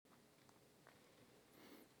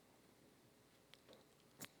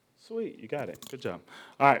Sweet, you got it. Good job.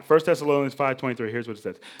 All right, 1 Thessalonians 5:23, here's what it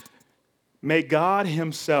says. May God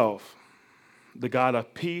himself, the God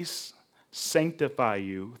of peace, sanctify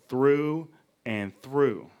you through and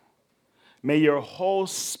through. May your whole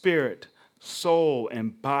spirit, soul,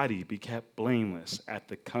 and body be kept blameless at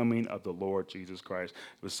the coming of the Lord Jesus Christ.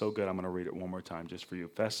 It was so good, I'm going to read it one more time just for you.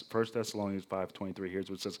 1 Thessalonians 5:23, here's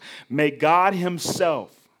what it says. May God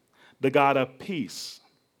himself, the God of peace,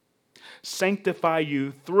 sanctify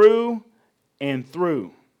you through and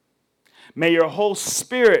through. May your whole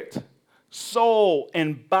spirit, soul,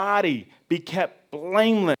 and body be kept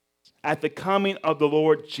blameless at the coming of the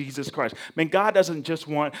Lord Jesus Christ. Man, God doesn't just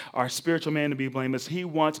want our spiritual man to be blameless. He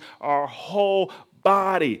wants our whole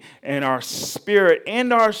body and our spirit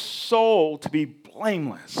and our soul to be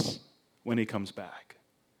blameless when he comes back.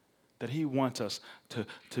 That he wants us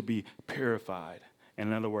to be purified. And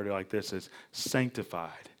another word like this is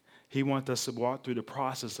sanctified. He wants us to walk through the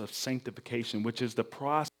process of sanctification, which is the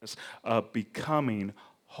process of becoming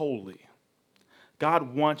holy.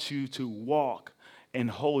 God wants you to walk in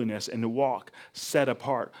holiness and to walk set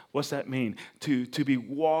apart. What's that mean? To be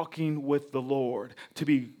walking with the Lord, to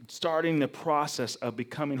be starting the process of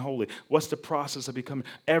becoming holy. What's the process of becoming?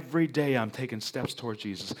 Every day I'm taking steps towards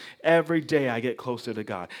Jesus. Every day I get closer to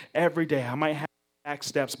God. Every day I might have back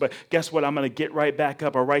steps, but guess what? I'm going to get right back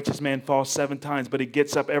up. A righteous man falls 7 times, but he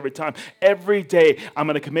gets up every time. Every day, I'm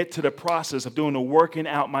going to commit to the process of doing the working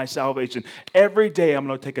out my salvation. Every day, I'm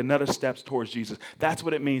going to take another steps towards Jesus. That's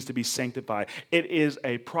what it means to be sanctified. It is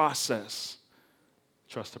a process.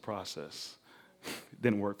 Trust the process. It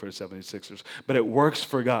didn't work for the 76ers, but it works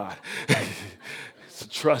for God. So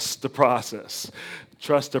trust the process.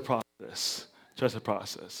 Trust the process. Trust the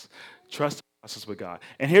process. Trust the process with God.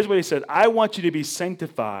 And here's what he said. I want you to be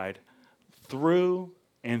sanctified through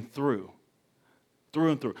and through.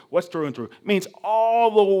 Through and through. What's through and through? It means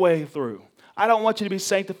all the way through. I don't want you to be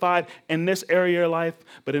sanctified in this area of your life,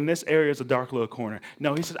 but in this area is a dark little corner.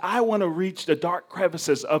 No, he said, I want to reach the dark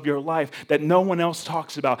crevices of your life that no one else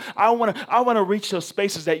talks about. I want to reach those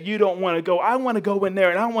spaces that you don't want to go. I want to go in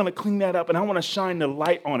there and I want to clean that up and I want to shine the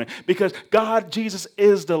light on it because God, Jesus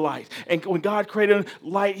is the light. And when God created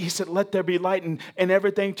light, he said, let there be light and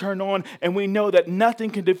everything turned on. And we know that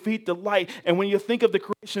nothing can defeat the light. And when you think of the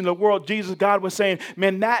creation of the world, Jesus, God was saying,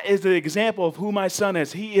 man, that is the example of who my son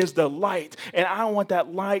is. He is the light. And I want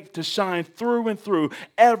that light to shine through and through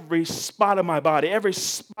every spot of my body, every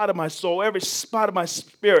spot of my soul, every spot of my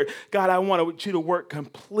spirit. God, I want you to work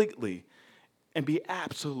completely and be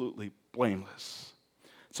absolutely blameless.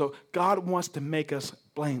 So God wants to make us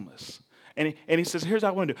blameless. And he says, here's what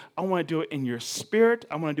I want to do. I want to do it in your spirit.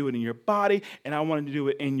 I want to do it in your body. And I want to do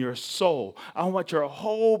it in your soul. I want your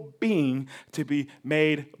whole being to be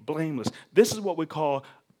made blameless. This is what we call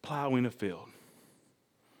plowing a field.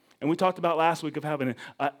 And we talked about last week of having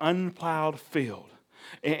an unplowed field.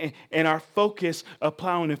 And our focus of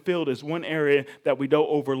plowing the field is one area that we don't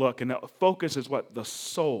overlook. And the focus is what? The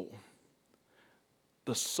soul.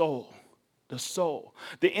 The soul. The soul.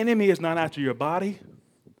 The enemy is not after your body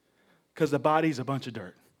because the body's a bunch of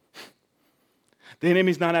dirt. The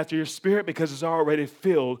enemy's not after your spirit because it's already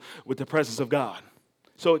filled with the presence of God.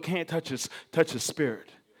 So it can't touch his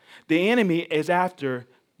spirit. The enemy is after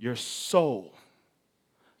your soul.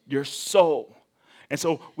 Your soul. And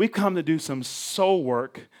so we've come to do some soul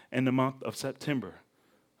work in the month of September.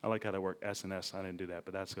 I like how they work S&S. I didn't do that,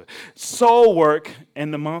 but that's good. Soul work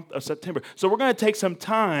in the month of September. So we're going to take some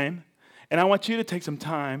time, and I want you to take some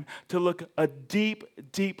time to look a deep,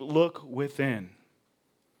 deep look within.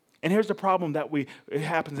 And here's the problem that it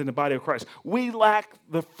happens in the body of Christ. We lack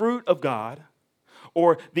the fruit of God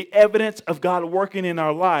or the evidence of God working in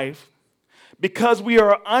our life because we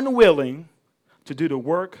are unwilling to do the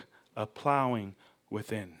work of plowing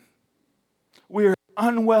within. We are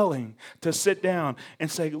unwilling to sit down and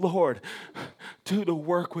say, Lord, do the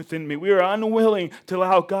work within me. We are unwilling to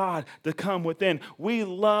allow God to come within. We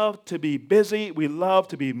love to be busy. We love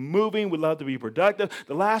to be moving. We love to be productive.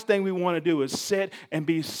 The last thing we want to do is sit and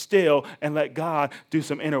be still and let God do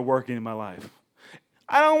some inner working in my life.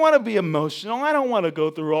 I don't want to be emotional. I don't want to go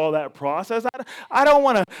through all that process. I don't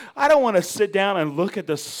want to sit down and look at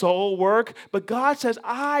the soul work. But God says,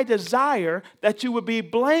 I desire that you would be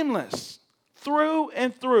blameless through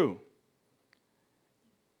and through.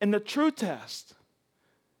 And the true test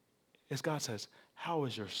is God says, how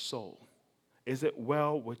is your soul? Is it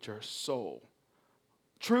well with your soul?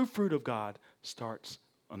 True fruit of God starts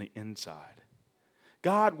on the inside.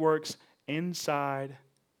 God works inside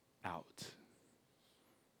out.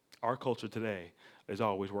 Our culture today is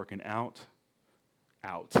always working out.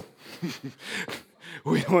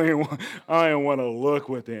 We don't even want, I don't want to look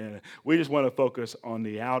within. We just want to focus on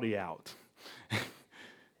the outie out.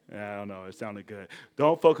 I don't know. It sounded good.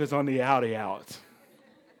 Don't focus on the outie out.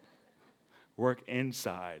 Work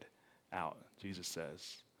inside out, Jesus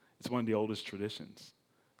says. It's one of the oldest traditions.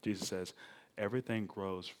 Jesus says, everything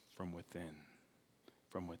grows from within,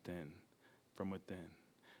 from within, from within.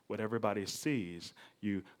 What everybody sees,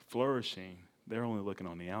 you flourishing, they're only looking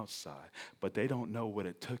on the outside, but they don't know what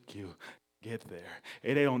it took you to get there.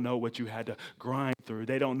 And they don't know what you had to grind through.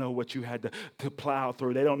 They don't know what you had to plow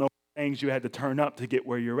through. They don't know things you had to turn up to get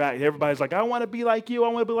where you're at. Everybody's like, I want to be like you. I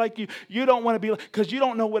want to be like you. You don't want to be like, because you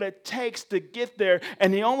don't know what it takes to get there.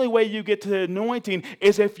 And the only way you get to the anointing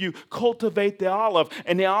is if you cultivate the olive.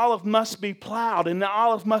 And the olive must be plowed. And the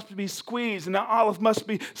olive must be squeezed. And the olive must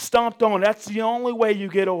be stomped on. That's the only way you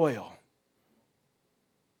get oil.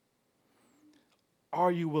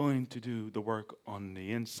 Are you willing to do the work on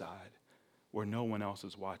the inside where no one else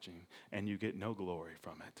is watching and you get no glory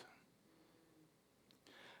from it?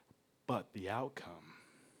 But the outcome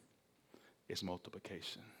is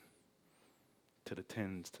multiplication to the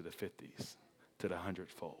tens, to the 50s, to the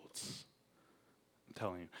hundredfolds. I'm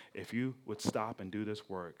telling you, if you would stop and do this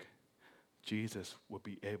work, Jesus would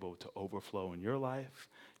be able to overflow in your life,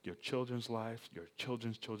 your children's life, your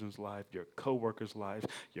children's children's life, your co-workers' life,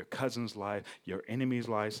 your cousin's life, your enemies'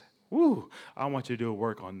 lives. Woo! I want you to do a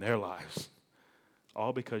work on their lives.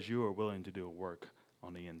 All because you are willing to do a work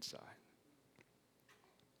on the inside.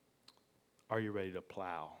 Are you ready to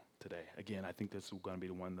plow today? Again, I think this is going to be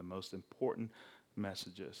one of the most important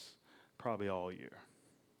messages probably all year.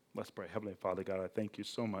 Let's pray. Heavenly Father, God, I thank you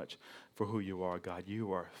so much for who you are, God.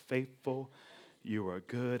 You are faithful. You are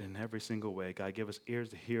good in every single way. God, give us ears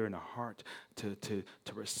to hear and a heart to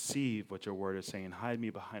receive what your word is saying. Hide me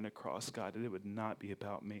behind the cross, God, that it would not be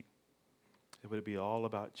about me. It would be all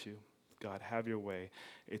about you. God, have your way.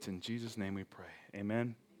 It's in Jesus' name we pray.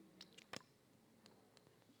 Amen.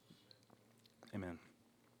 Amen.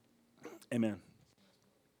 Amen.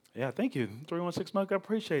 Yeah, thank you. 316 mug, I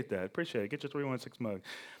appreciate that. Appreciate it. Get your 316 mug.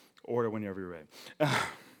 Order whenever you're ready.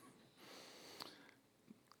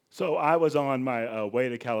 So I was on my way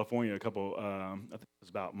to California I think it was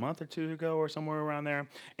about a month or two ago or somewhere around there.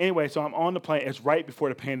 Anyway, so I'm on the plane. It's right before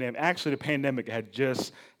the pandemic. Actually, the pandemic had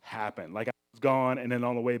just happened. Like I was gone, and then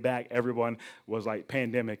on the way back, everyone was like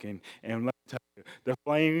pandemic. And let me tell you,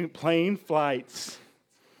 the plane flights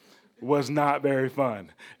was not very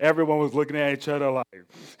fun. Everyone was looking at each other like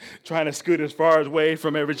trying to scoot as far away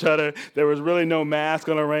from each other. There was really no mask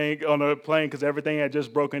on the plane because everything had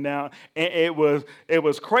just broken down. And it was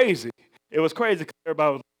crazy. It was crazy because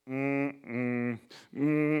everybody was and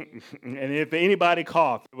if anybody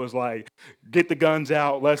coughed, it was like, get the guns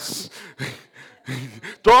out, let's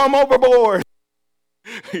throw them overboard.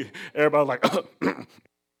 Everybody was like,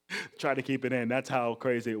 try to keep it in. That's how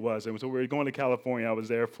crazy it was. And so we were going to California. I was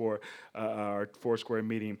there for our Foursquare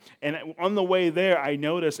meeting. And on the way there, I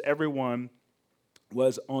noticed everyone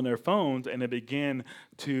was on their phones, and they began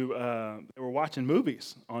to, they were watching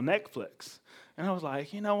movies on Netflix. And I was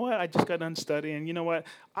like, you know what? I just got done studying. You know what?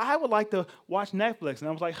 I would like to watch Netflix. And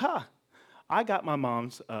I was like, I got my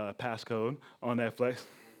mom's passcode on Netflix.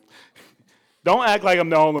 Don't act like I'm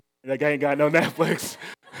the only one that ain't got no Netflix.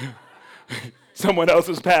 Someone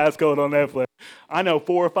else's passcode on Netflix. I know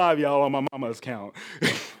 4 or 5 y'all on my mama's account.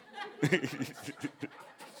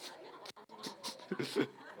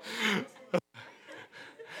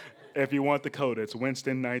 If you want the code, it's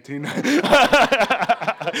Winston 19.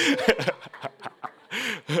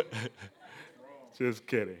 Just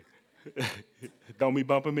kidding. Don't be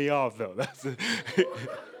bumping me off though. That's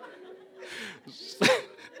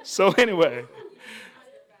so anyway,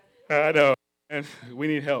 I know. And we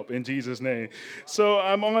need help in Jesus' name. So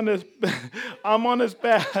I'm on this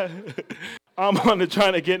path. I'm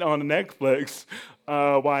trying to get on Netflix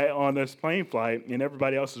while on this plane flight, and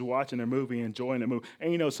everybody else is watching their movie, enjoying the movie.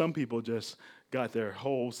 And you know, some people just got their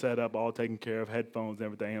whole setup all taken care of, headphones and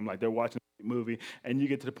everything. And like they're watching the movie, and you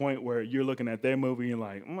get to the point where you're looking at their movie and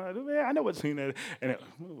like, I know what's seen that, and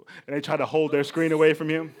they try to hold their screen away from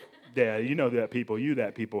you. Yeah, you know that people. You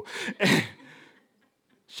that people.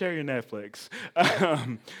 Share your Netflix.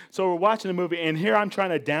 So we're watching the movie, and here I'm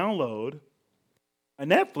trying to download a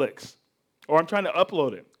Netflix, or I'm trying to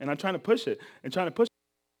upload it, and I'm trying to push it,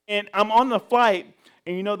 and I'm on the flight,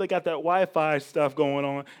 And you know they got that Wi-Fi stuff going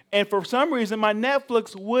on. And for some reason, my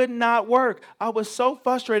Netflix would not work. I was so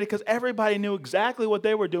frustrated because everybody knew exactly what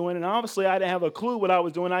they were doing. And obviously, I didn't have a clue what I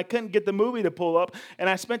was doing. I couldn't get the movie to pull up. And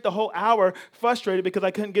I spent the whole hour frustrated because I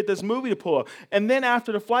couldn't get this movie to pull up. And then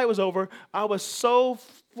after the flight was over, I was so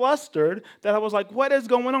flustered that I was like, what is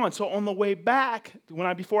going on? So on the way back,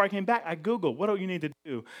 before I came back, I Googled, what do you need to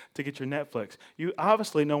do to get your Netflix?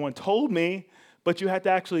 Obviously, no one told me, but you had to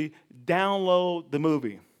actually download the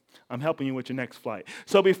movie. I'm helping you with your next flight.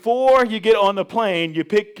 So before you get on the plane, you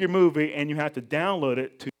pick your movie and you have to download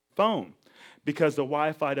it to your phone because the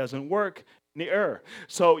Wi-Fi doesn't work in the air.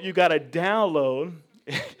 So you got to download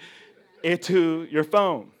it to your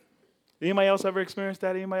phone. Anybody else ever experienced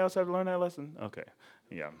that? Anybody else ever learned that lesson? Okay.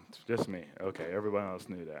 Yeah, it's just me. Okay, everyone else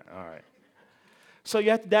knew that. All right. So you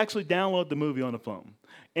have to actually download the movie on the phone.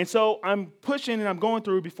 And so I'm pushing and I'm going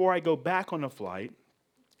through before I go back on the flight,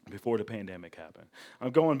 before the pandemic happened.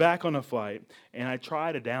 I'm going back on the flight, and I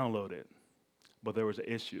try to download it, but there was an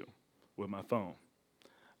issue with my phone.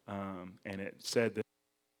 And it said this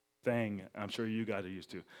thing I'm sure you guys are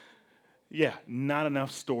used to. Yeah, not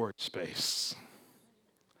enough storage space.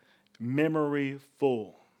 Memory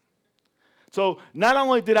full. So not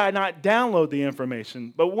only did I not download the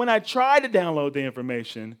information, but when I tried to download the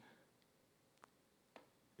information,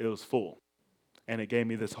 it was full. And it gave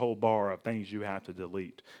me this whole bar of things you have to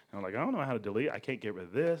delete. And I'm like, I don't know how to delete. I can't get rid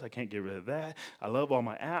of this. I can't get rid of that. I love all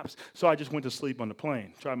my apps. So I just went to sleep on the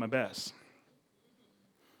plane. Tried my best.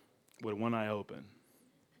 With one eye open.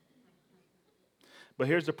 But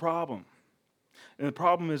here's the problem. And the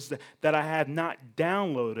problem is that I have not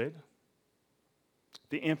downloaded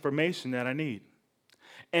the information that I need.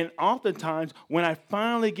 And oftentimes, when I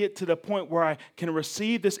finally get to the point where I can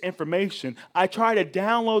receive this information, I try to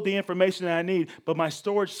download the information that I need, but my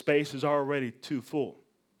storage space is already too full.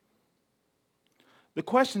 The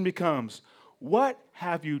question becomes, what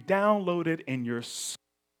have you downloaded in your soul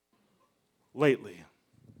lately?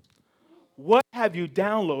 What have you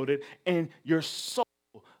downloaded in your soul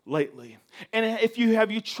lately? And if you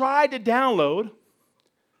have you tried to download,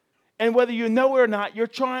 and whether you know it or not, you're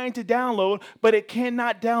trying to download, but it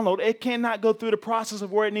cannot download. It cannot go through the process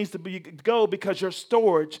of where it needs to go because your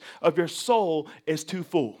storage of your soul is too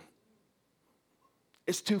full.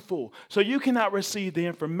 It's too full. So you cannot receive the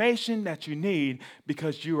information that you need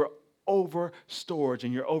because you are over storage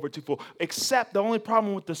and you're over too full. Except the only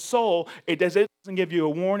problem with the soul, it doesn't give you a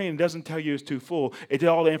warning. It doesn't tell you it's too full.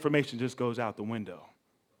 All the information just goes out the window.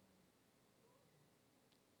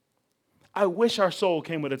 I wish our soul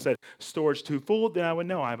came with it said, storage too full, then I would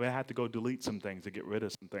know. I would have to go delete some things to get rid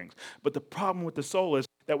of some things. But the problem with the soul is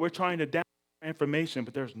that we're trying to download information,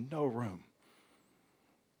 but there's no room.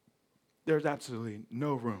 There's absolutely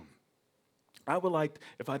no room. I would like,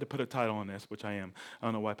 if I had to put a title on this, which I am, I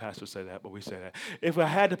don't know why pastors say that, but we say that. If I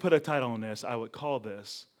had to put a title on this, I would call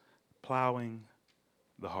this Plowing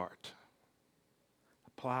the Heart.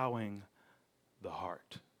 Plowing the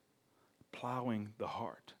Heart. Plowing the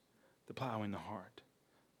Heart. Plowing the heart.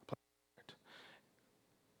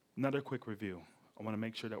 Another quick review. I want to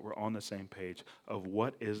make sure that we're on the same page of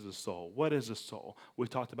what is the soul. What is the soul? We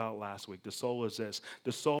talked about it last week. The soul is this.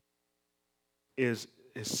 The soul is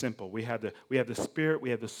simple. We have the spirit, we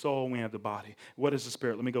have the soul, and we have the body. What is the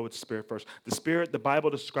spirit? Let me go with the spirit first. The spirit, the Bible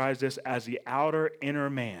describes this as the outer inner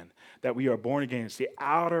man that we are born again. It's the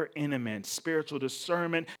outer inner man. Spiritual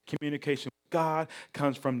discernment, communication with God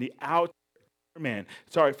comes from the outer man.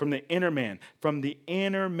 From the inner man. From the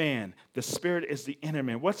inner man. The spirit is the inner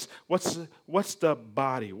man. What's the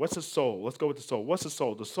body? What's the soul? Let's go with the soul. What's the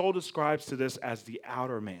soul? The soul describes to this as the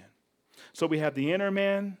outer man. So we have the inner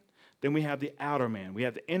man, then we have the outer man. We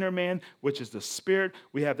have the inner man, which is the spirit.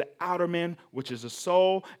 We have the outer man, which is the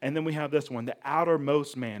soul. And then we have this one, the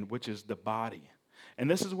outermost man, which is the body. And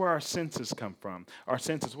this is where our senses come from. Our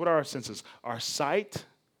senses, what are our senses? Our sight,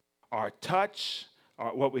 our touch,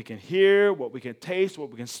 what we can hear, what we can taste, what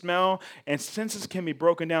we can smell. And senses can be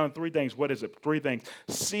broken down in three things. What is it? Three things.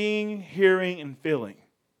 Seeing, hearing, and feeling.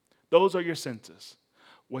 Those are your senses.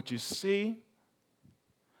 What you see,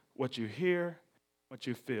 what you hear, what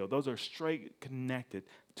you feel. Those are straight connected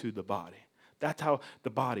to the body. That's how the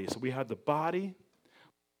body is. So we have the body,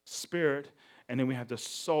 spirit, and then we have the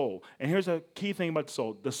soul. And here's a key thing about the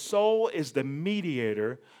soul. The soul is the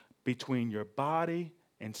mediator between your body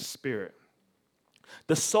and spirit.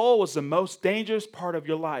 The soul is the most dangerous part of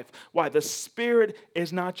your life. Why? The spirit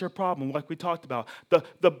is not your problem, like we talked about.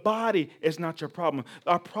 The body is not your problem.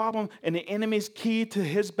 Our problem and the enemy's key to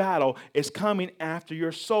his battle is coming after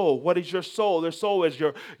your soul. What is your soul? Your soul is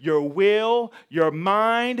your will, your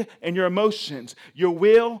mind, and your emotions. Your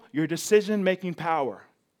will, your decision-making power.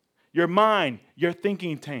 Your mind, your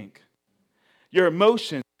thinking tank. Your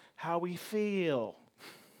emotions, how we feel.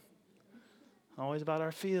 Always about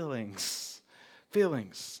our feelings.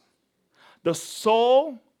 Feelings. The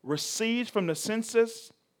soul receives from the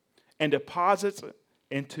senses and deposits it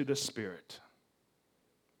into the spirit.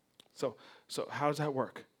 So how does that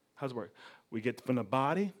work? How does it work? We get from the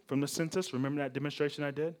body, from the senses. Remember that demonstration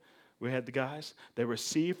I did? We had the guys. They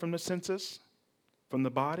receive from the senses, from the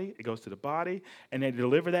body. It goes to the body, and they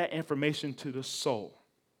deliver that information to the soul.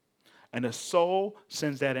 And the soul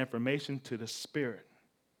sends that information to the spirit.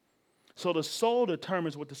 So the soul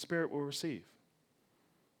determines what the spirit will receive.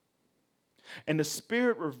 And the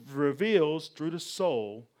spirit reveals through the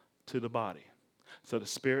soul to the body. So the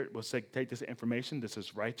spirit will say, take this information, this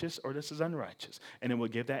is righteous or this is unrighteous. And it will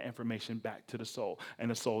give that information back to the soul.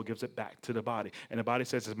 And the soul gives it back to the body. And the body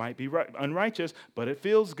says it might be unrighteous, but it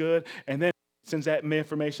feels good. And then sends that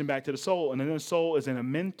information back to the soul. And then the soul is in a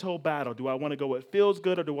mental battle. Do I want to go with feels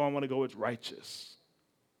good or do I want to go with righteous?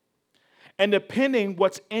 And depending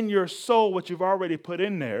what's in your soul, what you've already put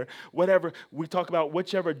in there, whatever we talk about,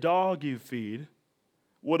 whichever dog you feed,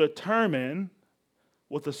 will determine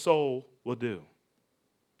what the soul will do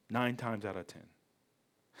 9 times out of 10.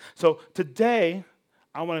 So today,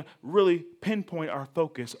 I want to really pinpoint our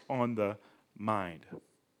focus on the mind,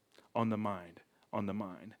 on the mind, on the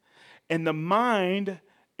mind. And the mind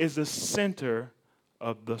is the center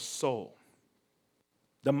of the soul.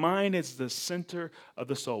 The mind is the center of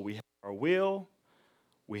the soul. We have our will,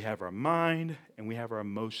 we have our mind, and we have our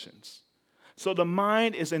emotions. So the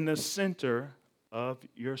mind is in the center of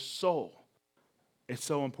your soul. It's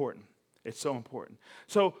so important. It's so important.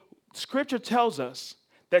 So Scripture tells us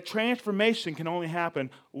that transformation can only happen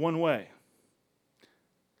one way.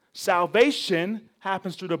 Salvation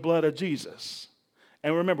happens through the blood of Jesus.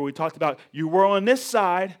 And remember, we talked about you were on this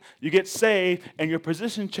side, you get saved, and your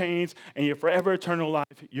position changed, and your forever eternal life,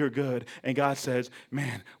 you're good. And God says,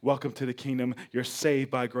 man, welcome to the kingdom. You're saved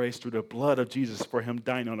by grace through the blood of Jesus for him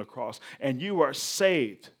dying on the cross. And you are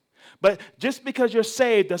saved. But just because you're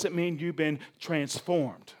saved doesn't mean you've been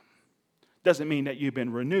transformed. Doesn't mean that you've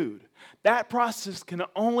been renewed. That process can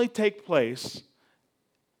only take place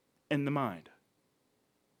in the mind.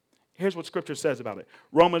 Here's what Scripture says about it.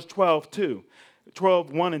 Romans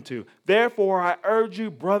 12:1 and 2. Therefore, I urge you,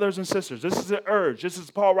 brothers and sisters. This is an urge. This is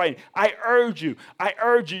Paul writing. I urge you. I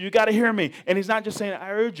urge you. You got to hear me. And he's not just saying, I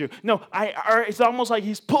urge you. No, it's almost like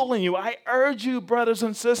he's pulling you. I urge you, brothers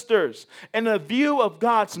and sisters, in the view of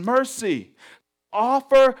God's mercy,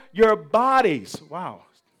 offer your bodies. Wow.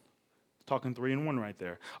 Talking 3 in 1 right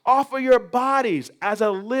there. Offer your bodies as a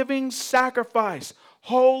living sacrifice,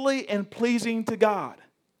 holy and pleasing to God.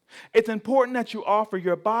 It's important that you offer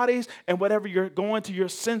your bodies and whatever you're going to your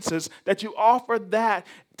senses, that you offer that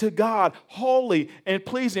to God, holy and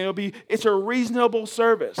pleasing. It's a reasonable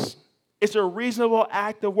service. It's a reasonable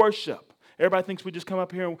act of worship. Everybody thinks we just come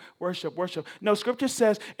up here and worship. No, Scripture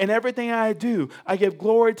says, in everything I do, I give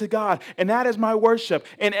glory to God, and that is my worship.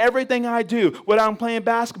 In everything I do, whether I'm playing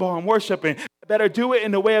basketball, I'm worshiping. I better do it in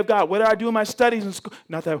the way of God. Whether I do my studies in school,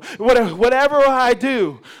 not that. Whatever I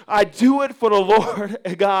do it for the Lord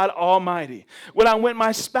God Almighty. When I'm with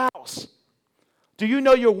my spouse, do you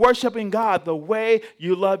know you're worshiping God the way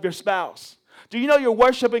you love your spouse? Do you know you're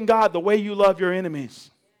worshiping God the way you love your enemies?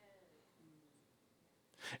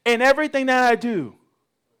 In everything that I do,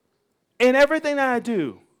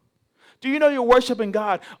 do you know you're worshiping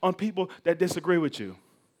God on people that disagree with you?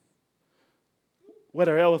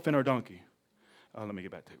 Whether elephant or donkey. Oh, let me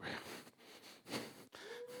get back to it.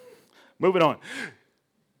 Moving on.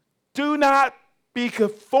 Do not be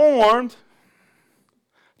conformed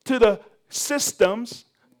to the systems,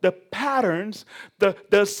 the patterns,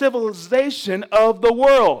 the civilization of the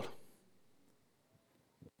world.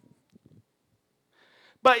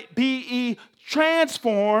 But be ye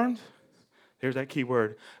transformed, here's that key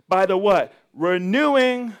word, by the what?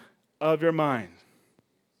 Renewing of your mind.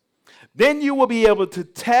 Then you will be able to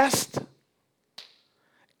test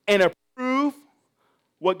and approve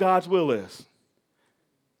what God's will is.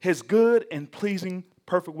 His good and pleasing,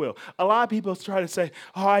 perfect will. A lot of people try to say,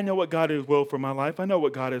 oh, I know what God is will for my life. I know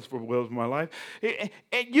what God is for will for my life.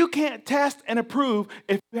 And you can't test and approve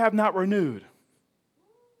if you have not renewed.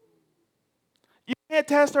 You can't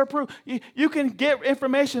test or prove. You can get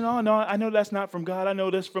information. Oh, no, I know that's not from God. I know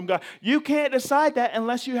this from God. You can't decide that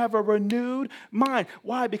unless you have a renewed mind.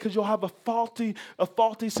 Why? Because you'll have a faulty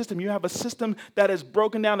system. You have a system that is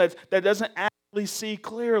broken down, that doesn't actually see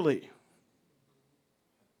clearly.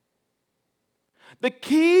 The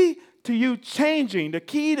key to you changing, the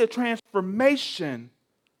key to transformation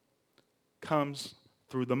comes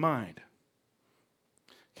through the mind.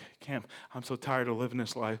 Cam, I'm so tired of living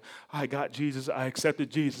this life. I got Jesus, I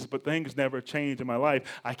accepted Jesus, but things never change in my life.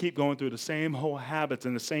 I keep going through the same old habits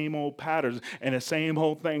and the same old patterns and the same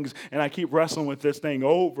old things, and I keep wrestling with this thing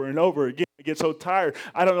over and over again. I get so tired.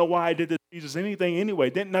 I don't know why I did this Jesus anything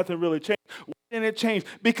anyway. Didn't nothing really change? Why didn't it change?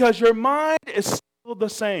 Because your mind is still the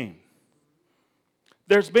same.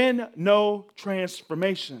 There's been no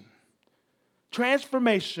transformation.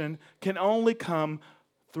 Transformation can only come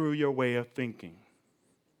through your way of thinking.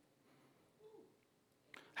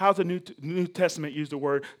 How's the New Testament use the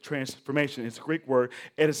word transformation? It's a Greek word.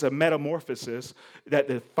 It is a metamorphosis that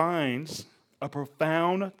defines a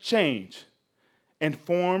profound change and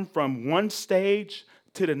form from one stage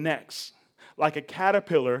to the next, like a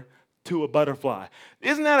caterpillar to a butterfly.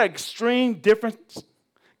 Isn't that an extreme difference?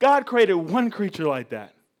 God created one creature like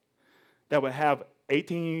that would have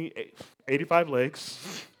 85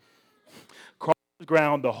 legs, crawl on the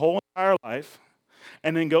ground the whole entire life,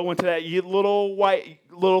 and then go into that little white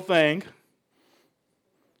little thing.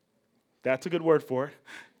 That's a good word for it.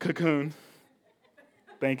 Cocoon.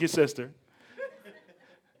 Thank you, sister.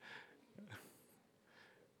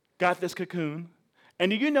 Got this cocoon. And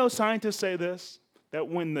do you know scientists say this? That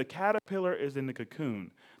when the caterpillar is in the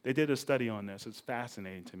cocoon, they did a study on this. It's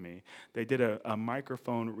fascinating to me. They did a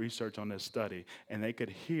microphone research on this study, and they could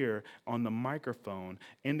hear on the microphone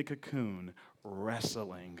in the cocoon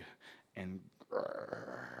wrestling and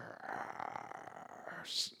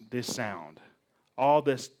this sound. All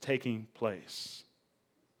this taking place.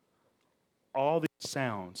 All these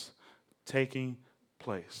sounds taking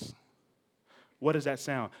place. What is that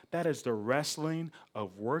sound? That is the wrestling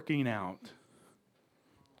of working out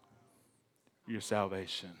your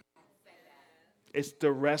salvation. It's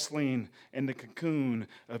the wrestling in the cocoon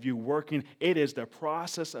of you working. It is the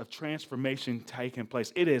process of transformation taking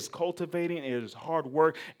place. It is cultivating. It is hard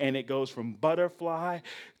work, and it goes from butterfly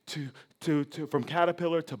from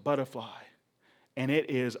caterpillar to butterfly. And it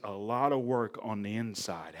is a lot of work on the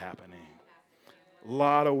inside happening. A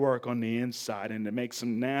lot of work on the inside, and it makes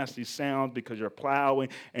some nasty sounds because you're plowing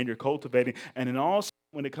and you're cultivating. And then also,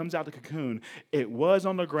 when it comes out the cocoon, it was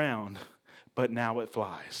on the ground, but now it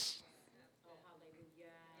flies.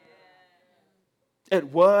 It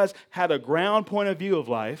had a ground point of view of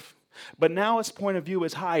life, but now its point of view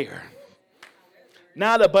is higher.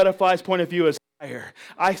 Now the butterfly's point of view is higher.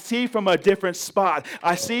 I see from a different spot.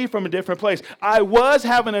 I see from a different place. I was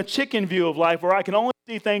having a chicken view of life where I can only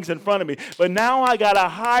see things in front of me, but now I got a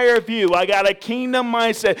higher view. I got a kingdom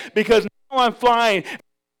mindset because now I'm flying.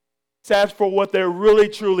 That's for what they really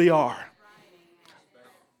truly are.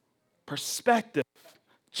 Perspective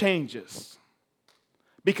changes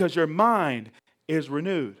because your mind is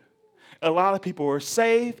renewed. A lot of people are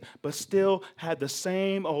saved, but still had the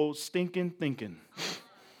same old stinking thinking.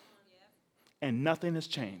 And nothing has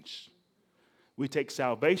changed. We take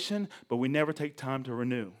salvation, but we never take time to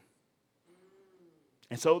renew.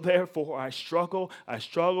 And so therefore, I struggle,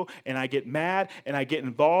 and I get mad, and I get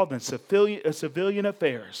involved in civilian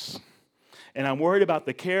affairs. And I'm worried about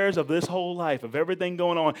the cares of this whole life, of everything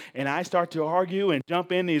going on. And I start to argue and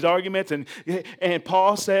jump in these arguments. And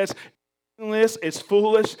Paul says, this is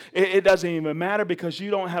foolish. It doesn't even matter because you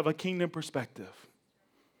don't have a kingdom perspective.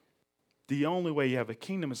 The only way you have a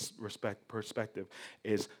kingdom perspective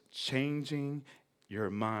is changing your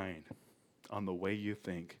mind on the way you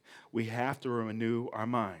think. We have to renew our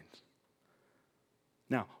minds.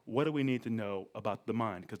 Now, what do we need to know about the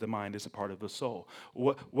mind? Because the mind is a part of the soul.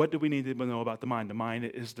 What do we need to know about the mind? The mind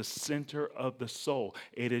is the center of the soul.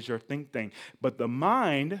 It is your think thing. But the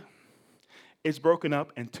mind is broken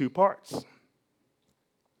up in two parts.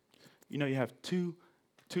 You know, you have two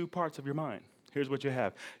parts of your mind. Here's what you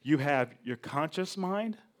have. You have your conscious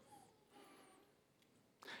mind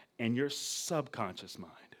and your subconscious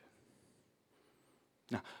mind.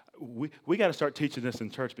 Now, we got to start teaching this in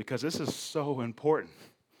church because this is so important.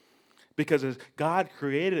 Because God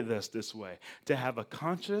created us this way, to have a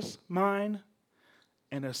conscious mind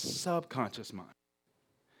and a subconscious mind.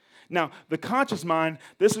 Now, the conscious mind,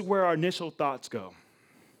 this is where our initial thoughts go.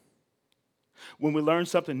 When we learn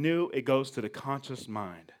something new, it goes to the conscious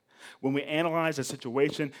mind. When we analyze a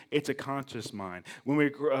situation, it's a conscious mind. When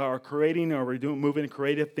we are creating or we're moving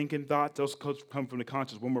creative thinking thoughts, those come from the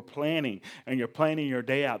conscious. When we're planning and you're planning your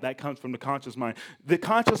day out, that comes from the conscious mind. The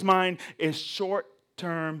conscious mind is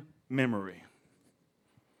short-term memory.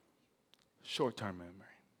 Short-term memory.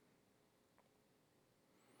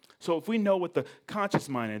 So if we know what the conscious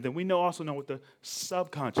mind is, then we also know what the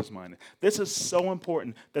subconscious mind is. This is so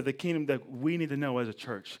important that the kingdom that we need to know as a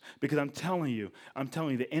church. Because I'm telling you,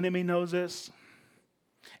 the enemy knows this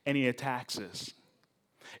and he attacks us.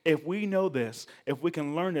 If we know this, if we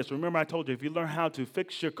can learn this, remember I told you, if you learn how to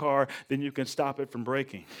fix your car, then you can stop it from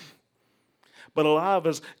breaking. But a lot of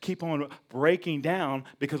us keep on breaking down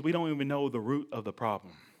because we don't even know the root of the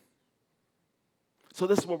problem. So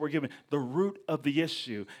this is what we're given. The root of the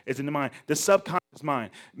issue is in the mind. The subconscious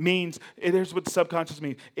mind means, here's what the subconscious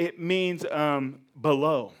means. It means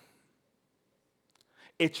below.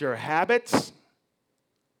 It's your habits,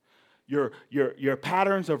 your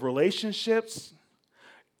patterns of relationships,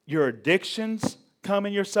 your addictions come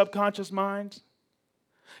in your subconscious mind.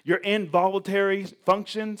 Your involuntary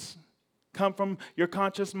functions come from your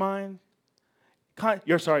conscious mind.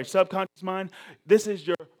 Subconscious mind. This is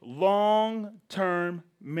your long-term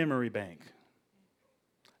memory bank.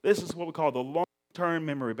 This is what we call the long-term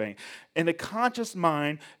memory bank. And the conscious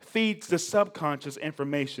mind feeds the subconscious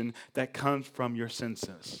information that comes from your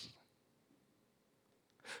senses.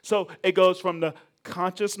 So it goes from the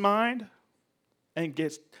conscious mind and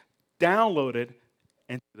gets downloaded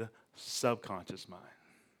into the subconscious mind.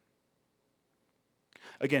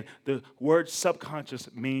 Again, the word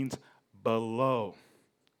subconscious means below.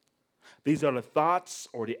 These are the thoughts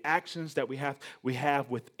or the actions that we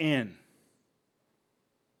have within.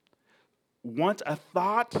 Once a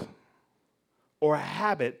thought or a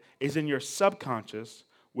habit is in your subconscious,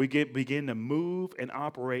 we begin to move and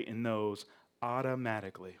operate in those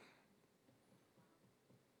automatically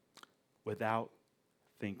without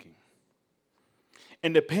thinking.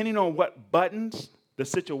 And depending on what buttons the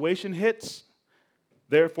situation hits,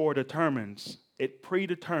 therefore it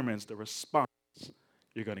predetermines the response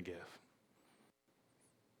you're going to give.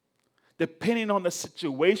 Depending on the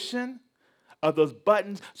situation of those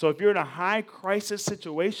buttons. So if you're in a high crisis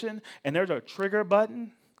situation and there's a trigger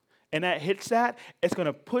button and that hits that, it's going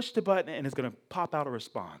to push the button and it's going to pop out a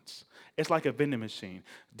response. It's like a vending machine.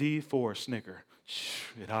 D4 Snicker.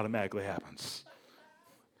 It automatically happens.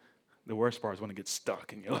 The worst part is when it gets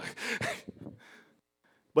stuck and you're like,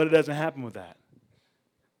 but it doesn't happen with that.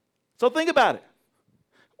 So think about it.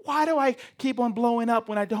 Why do I keep on blowing up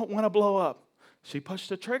when I don't want to blow up? She pushed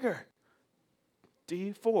the trigger.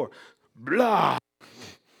 D4. Blah.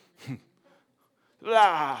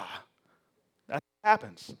 Blah. That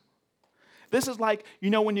happens. This is like,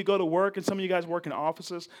 when you go to work and some of you guys work in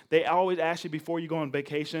offices, they always ask you before you go on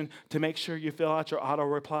vacation to make sure you fill out your auto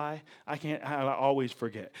reply. I always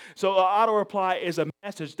forget. So an auto reply is a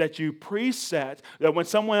message that you preset that when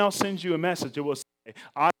someone else sends you a message, it will say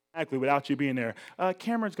automatically without you being there,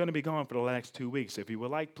 Cameron's going to be gone for the next 2 weeks. If you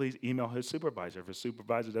would like, please email his supervisor. If his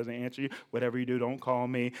supervisor doesn't answer you, whatever you do, don't call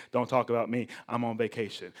me. Don't talk about me. I'm on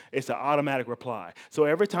vacation. It's an automatic reply. So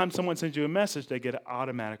every time someone sends you a message, they get an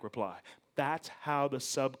automatic reply. That's how the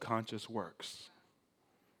subconscious works.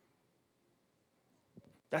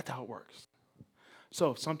 That's how it works.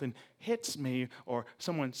 So if something hits me or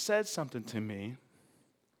someone says something to me,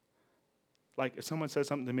 like if someone says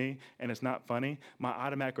something to me and it's not funny, my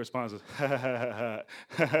automatic response is, ha, ha,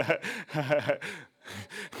 ha, ha.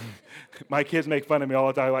 My kids make fun of me all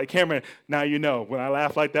the time. Like, Cameron, now you know. When I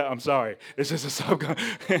laugh like that, I'm sorry. It's just a subconscious.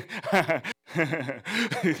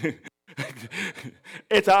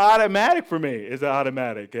 It's automatic for me. It's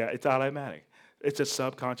automatic. Yeah, it's automatic. It's a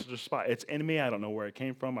subconscious response. It's in me. I don't know where it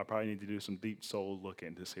came from. I probably need to do some deep soul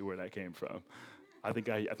looking to see where that came from. I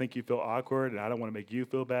think you feel awkward, and I don't want to make you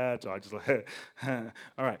feel bad, so I just like,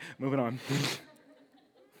 all right, moving on. This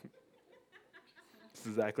is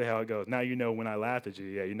exactly how it goes. Now you know when I laughed at you.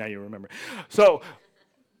 Yeah, now you remember. So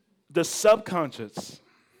the subconscious,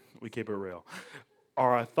 we keep it real,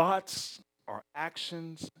 are our thoughts, our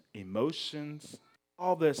actions, emotions.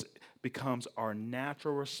 All this becomes our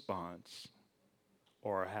natural response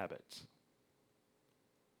or our habits.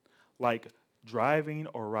 Like driving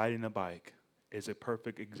or riding a bike is a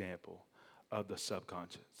perfect example of the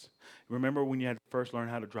subconscious. Remember when you had to first learn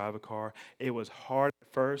how to drive a car? It was hard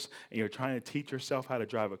at first, and you're trying to teach yourself how to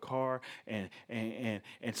drive a car, and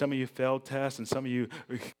some of you failed tests, and some of you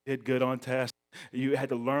did good on tests. You had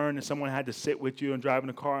to learn, and someone had to sit with you and driving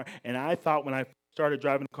a car. And I thought when I Started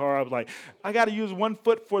driving the car, I was like, I got to use one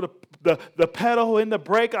foot for the pedal and the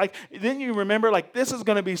brake. Like, then you remember, like, this is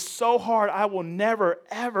going to be so hard. I will never,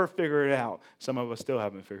 ever figure it out. Some of us still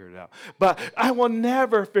haven't figured it out. But I will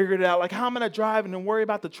never figure it out. Like, how I'm going to drive and then worry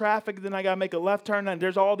about the traffic. Then I got to make a left turn, and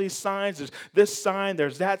there's all these signs. There's this sign.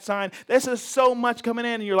 There's that sign. This is so much coming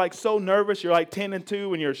in, and you're, like, so nervous. You're, like, 10 and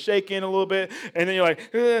 2, and you're shaking a little bit. And then you're like,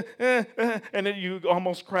 and then you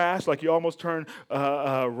almost crash. Like, you almost turn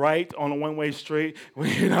right on a one-way street when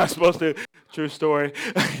you're not supposed to. True story.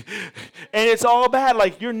 And it's all bad.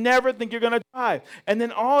 Like, you never think you're going to drive. And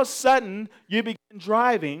then all of a sudden, you begin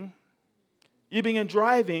driving.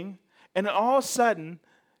 And then all of a sudden,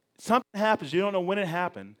 something happens. You don't know when it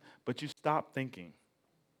happened, but you stop thinking.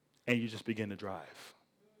 And you just begin to drive.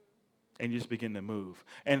 And you just begin to move.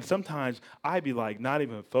 And sometimes I'd be like, not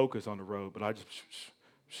even focused on the road, but I just...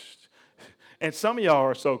 And some of y'all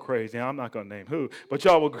are so crazy. I'm not going to name who, but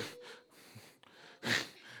y'all will...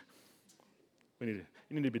 You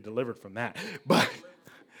need to be delivered from that. But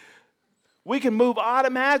we can move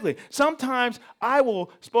automatically. Sometimes I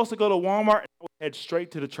will supposed to go to Walmart and I will head straight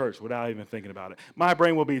to the church without even thinking about it. My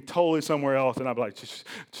brain will be totally somewhere else, and I'll be like,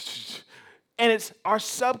 and it's our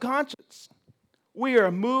subconscious. We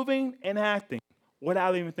are moving and acting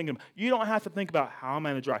without even thinking. You don't have to think about how I'm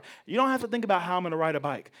going to drive. You don't have to think about how I'm going to ride a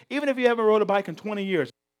bike. Even if you haven't rode a bike in 20 years,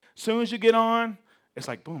 as soon as you get on, it's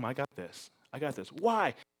like, boom, I got this.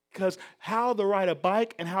 Why? Because how to ride a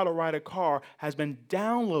bike and how to ride a car has been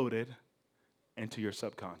downloaded into your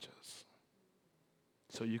subconscious.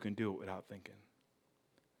 So you can do it without thinking.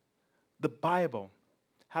 The Bible,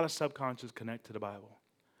 how does subconscious connect to the Bible?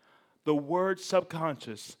 The word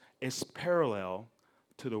subconscious is parallel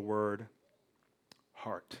to the word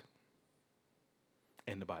heart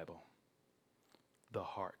in the Bible. The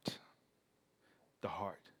heart. The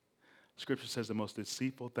heart. Scripture says the most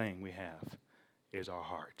deceitful thing we have is our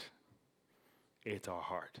heart. It's our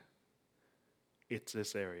heart. It's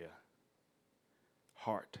this area.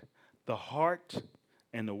 Heart. The heart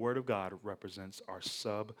and the Word of God represents our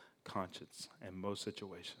subconscious in most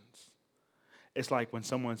situations. It's like when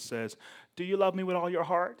someone says, do you love me with all your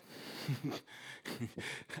heart? And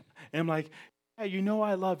I'm like, hey, you know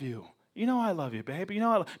I love you. You know I love you, baby.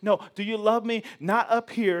 No, do you love me not up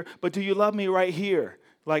here, but do you love me right here?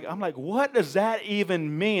 Like, I'm like, what does that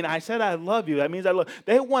even mean? I said I love you. That means I love.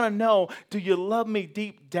 They want to know, do you love me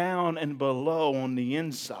deep down and below on the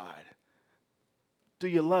inside? Do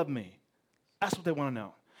you love me? That's what they want to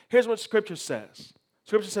know. Here's what Scripture says.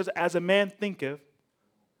 Scripture says, as a man thinketh,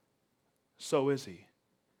 so is he.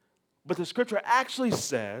 But the Scripture actually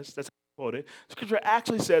says, that's how I quote it, Scripture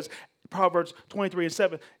actually says, Proverbs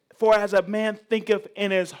 23:7, for as a man thinketh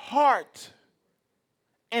in his heart,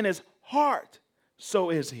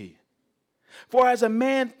 so is he. For as a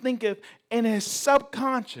man thinketh in his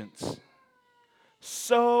subconscious,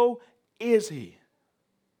 so is he.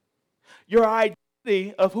 Your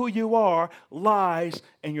identity of who you are lies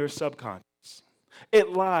in your subconscious.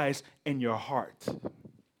 It lies in your heart.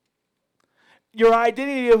 Your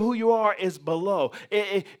identity of who you are is below.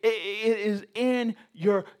 It is in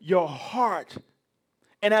your heart.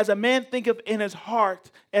 And as a man thinketh in his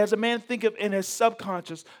heart, as a man thinketh in his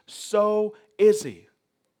subconscious, so is he.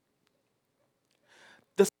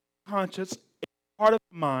 The subconscious is part of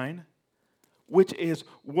the mind, which is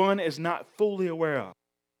one is not fully aware of,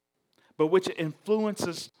 but which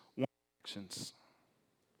influences one's actions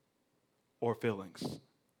or feelings.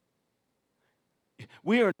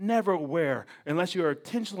 We are never aware, unless you are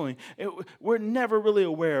intentionally, we're never really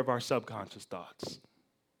aware of our subconscious thoughts.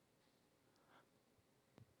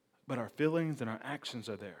 But our feelings and our actions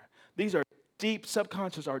are there. These are deep,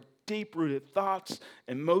 subconscious are deep-rooted thoughts,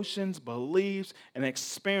 emotions, beliefs, and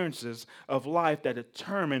experiences of life that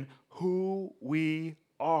determine who we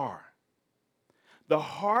are. The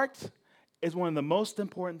heart is one of the most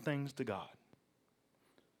important things to God.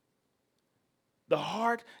 The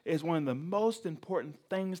heart is one of the most important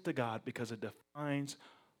things to God because it defines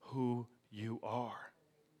who you are.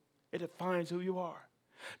 It defines who you are.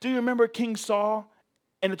 Do you remember King Saul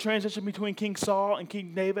and the transition between King Saul and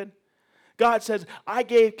King David? God says, I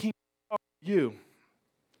gave King Saul you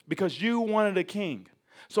because you wanted a king.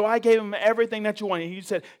 So I gave him everything that you wanted.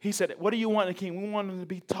 He said, what do you want in a king? We want him to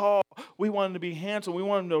be tall. We want him to be handsome. We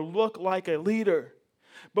want him to look like a leader.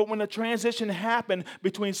 But when the transition happened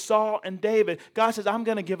between Saul and David, God says, I'm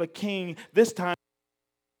going to give a king this time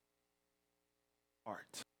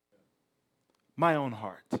my own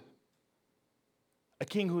heart. A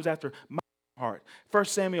king who's after my heart. 1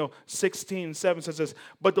 Samuel 16:7 says this,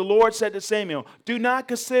 but the Lord said to Samuel, do not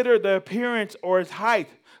consider the appearance or his height,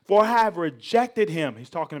 for I have rejected him. He's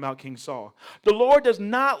talking about King Saul. The Lord does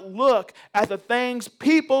not look at the things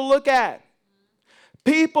people look at.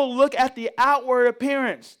 People look at the outward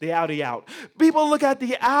appearance, the outie out. People look at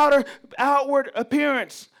the outward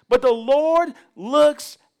appearance, but the Lord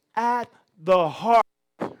looks at the heart.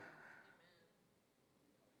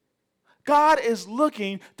 God is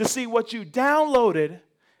looking to see what you downloaded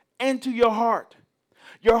into your heart.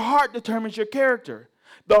 Your heart determines your character.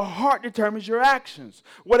 The heart determines your actions.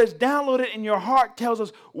 What is downloaded in your heart tells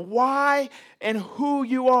us why and who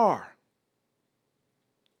you are.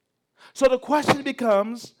 So the question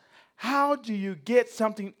becomes, how do you get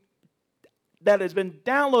something that has been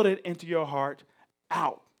downloaded into your heart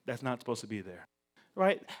out that's not supposed to be there?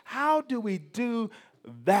 Right? How do we do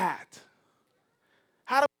that?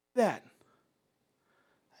 How do we do that?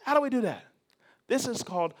 How do we do that? This is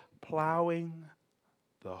called plowing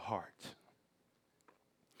the heart.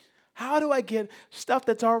 How do I get stuff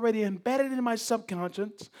that's already embedded in my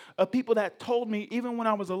subconscious of people that told me even when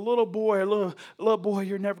I was a little boy, little boy,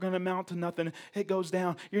 you're never going to amount to nothing. It goes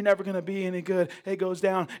down. You're never going to be any good. It goes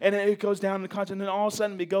down. And then it goes down in the conscious. And then all of a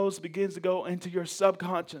sudden it begins to go into your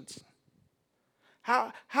subconscious.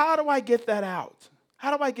 How do I get that out?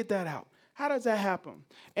 How do I get that out? How does that happen?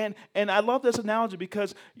 And I love this analogy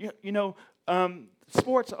because,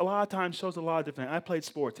 sports a lot of times shows a lot of different. I played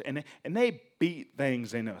sports, and they beat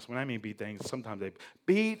things in us. When I mean beat things, sometimes they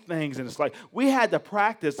beat things, and it's like we had to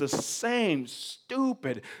practice the same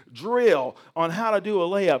stupid drill on how to do a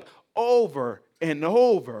layup over and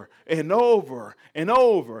over and over and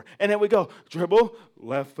over. And then we go, dribble,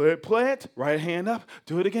 left foot plant, right hand up,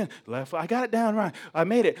 do it again. Left foot, I got it down right. I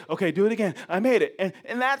made it. Okay, do it again. I made it.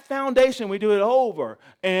 And that foundation, we do it over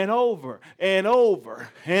and over and over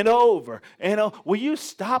and over and over. Will you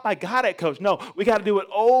stop? I got it, coach. No, we got to do it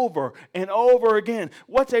over and over again.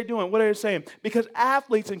 What's they doing? What are they saying? Because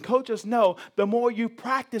athletes and coaches know the more you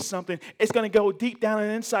practice something, it's going to go deep down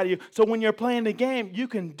and inside of you. So when you're playing the game, you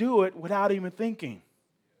can do it without even thinking.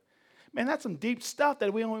 Man, that's some deep stuff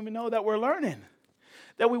that we don't even know that we're learning.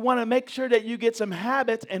 That we want to make sure that you get some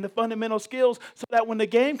habits and the fundamental skills so that when the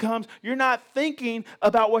game comes, you're not thinking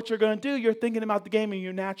about what you're going to do. You're thinking about the game and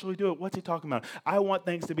you naturally do it. What's he talking about? I want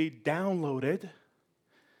things to be downloaded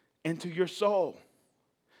into your soul.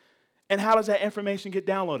 And how does that information get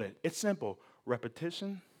downloaded? It's simple.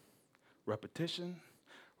 Repetition, repetition,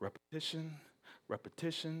 repetition,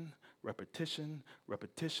 repetition, repetition,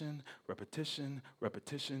 repetition, repetition,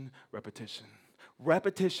 repetition, repetition.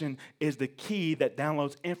 Repetition is the key that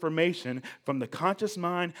downloads information from the conscious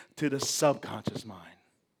mind to the subconscious mind.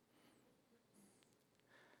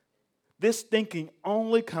 This thinking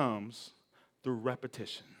only comes through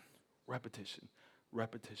repetition, repetition,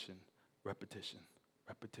 repetition, repetition,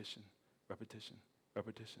 repetition, repetition,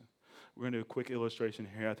 repetition. We're going to do a quick illustration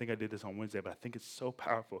here. I think I did this on Wednesday, but I think it's so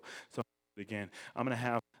powerful. So again, I'm going to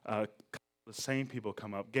have the same people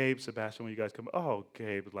come up. Gabe, Sebastian, when you guys come up. Oh,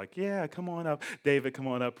 Gabe, like, yeah, come on up. David, come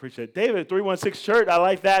on up. Appreciate it. David, 316 shirt. I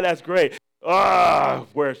like that. That's great.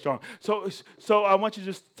 Wear it strong. So I want you to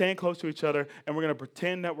just stand close to each other, and we're going to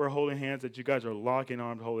pretend that we're holding hands, that you guys are locking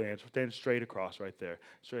arms, holding hands. Stand straight across right there.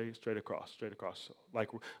 Straight across. Like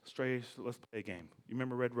straight, let's play a game. You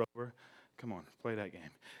remember Red Rover? Come on, play that game.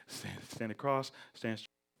 Stand across, stand straight,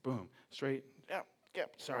 boom, straight.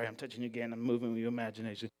 Yep. Sorry, I'm touching you again. I'm moving with your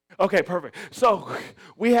imagination. Okay, perfect. So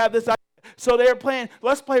we have this idea. So they're playing,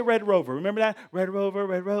 let's play Red Rover. Remember that? Red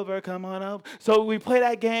Rover, come on up. So we play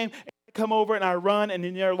that game, and I come over and I run, and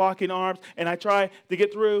then they're locking arms, and I try to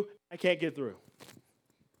get through. I can't get through.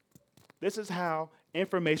 This is how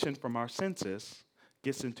information from our senses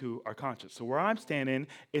gets into our conscious. So where I'm standing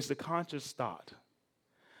is the conscious thought.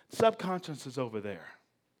 Subconscious is over there.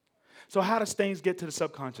 So how does things get to the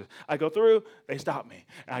subconscious? I go through, they stop me.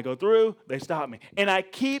 I go through, they stop me. And I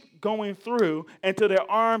keep going through until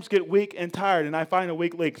their arms get weak and tired, and I find a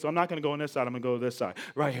weak link. So I'm not going to go on this side. I'm going to go to this side,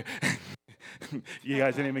 right here. You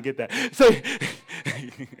guys didn't even get that.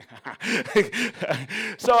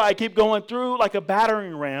 So I keep going through like a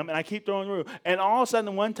battering ram, and I keep throwing through. And all of a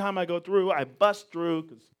sudden, one time I go through, I bust through,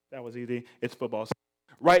 because that was easy. It's football.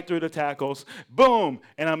 Right through the tackles. Boom,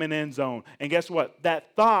 and I'm in the end zone. And guess what?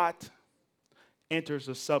 That thought enters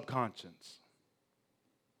the subconscious.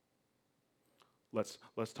 Let's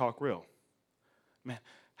talk real. Man,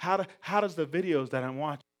 how does the videos that I'm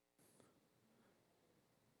watching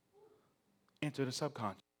enter the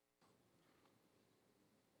subconscious?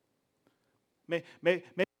 Maybe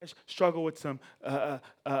I struggle with some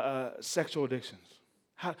sexual addictions.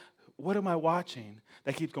 What am I watching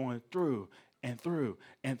that keeps going through and through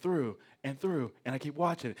and through and through. And I keep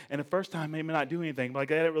watching it. And the first time, maybe not do anything. Like,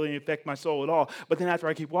 that didn't really affect my soul at all. But then after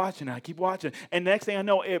I keep watching it, I keep watching. And the next thing I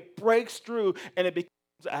know, it breaks through and it becomes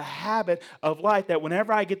a habit of life that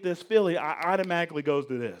whenever I get this feeling, I automatically goes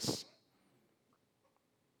to this.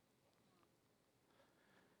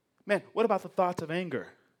 Man, what about the thoughts of anger?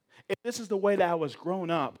 If this is the way that I was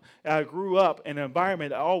grown up, I grew up in an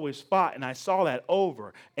environment I always fought, and I saw that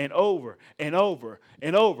over and over and over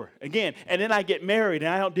and over again. And then I get married,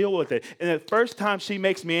 and I don't deal with it. And the first time she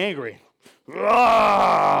makes me angry,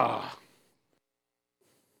 ah!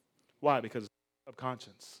 Why? Because it's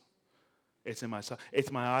subconscious. It's in my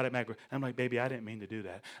it's my automatic. I'm like, baby, I didn't mean to do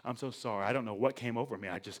that. I'm so sorry. I don't know what came over me.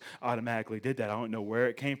 I just automatically did that. I don't know where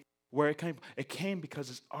it came from. Where it came from. It came because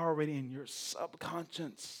it's already in your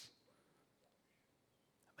subconscious.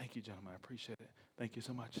 Thank you, gentlemen. I appreciate it. Thank you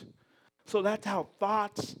so much. So that's how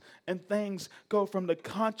thoughts and things go from the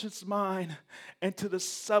conscious mind into the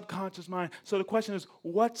subconscious mind. So the question is,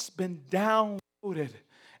 what's been downloaded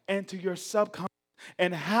into your subconscious?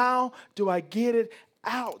 And how do I get it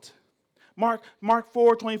out? Mark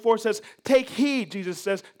 4:24 says, take heed, Jesus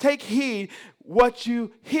says, take heed what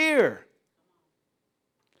you hear.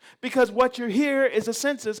 Because what you hear is a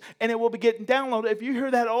senses, and it will be getting downloaded. If you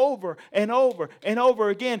hear that over and over and over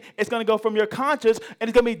again, it's going to go from your conscious, and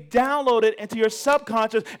it's going to be downloaded into your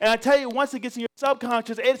subconscious. And I tell you, once it gets in your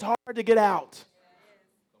subconscious, it's hard to get out.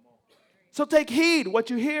 So take heed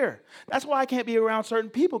what you hear. That's why I can't be around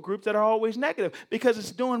certain people groups that are always negative, because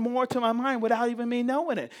it's doing more to my mind without even me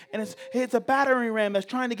knowing it. And it's a battering ram that's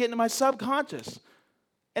trying to get into my subconscious.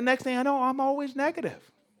 And next thing I know, I'm always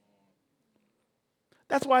negative.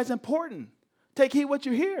 That's why it's important. Take heed what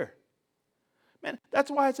you hear. Man,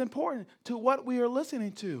 that's why it's important to what we are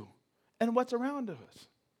listening to and what's around us.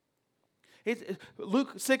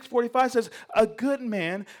 Luke 6:45 says, a good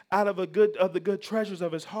man out of the good treasures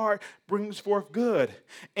of his heart brings forth good.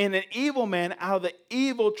 And an evil man out of the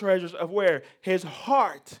evil treasures of where? His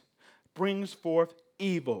heart brings forth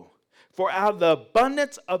evil. For out of the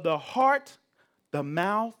abundance of the heart, the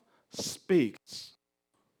mouth speaks.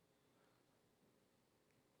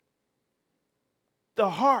 The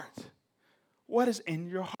heart. What is in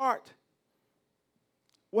your heart?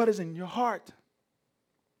 What is in your heart?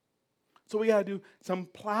 So we got to do some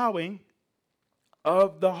plowing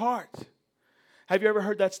of the heart. Have you ever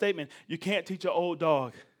heard that statement? You can't teach an old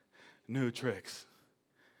dog new tricks.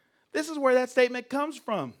 This is where that statement comes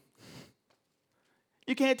from.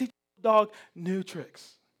 You can't teach a dog new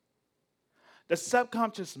tricks. The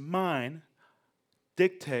subconscious mind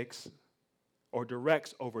dictates or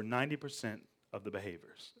directs over 90% of the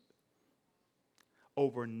behaviors.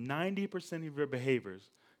 Over 90% of your behaviors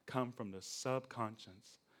come from the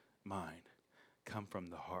subconscious mind, come from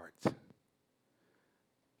the heart.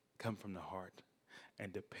 Come from the heart.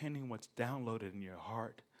 And depending what's downloaded in your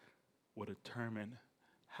heart will determine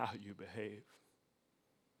how you behave.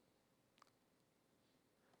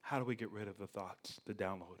 How do we get rid of the thoughts, the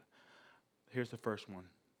download? Here's the first one.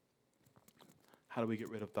 How do we get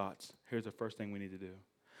rid of thoughts? Here's the first thing we need to do.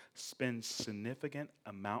 Spend significant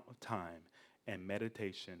amount of time in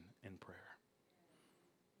meditation and prayer.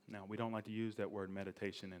 Now, we don't like to use that word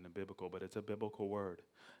meditation in the biblical, but it's a biblical word.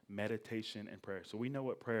 Meditation and prayer. So we know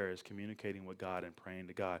what prayer is, communicating with God and praying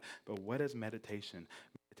to God. But what is meditation?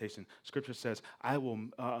 Meditation. Scripture says,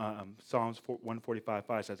 Psalms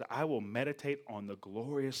 145:5 says, I will meditate on the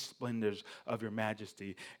glorious splendors of your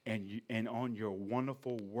majesty and on your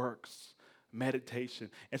wonderful works. Meditation.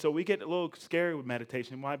 And so we get a little scary with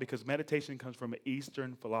meditation. Why? Because meditation comes from an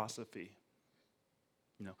Eastern philosophy.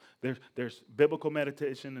 You know, there's biblical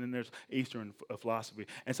meditation and then there's Eastern philosophy.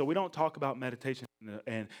 And so we don't talk about meditation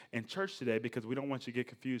in church today because we don't want you to get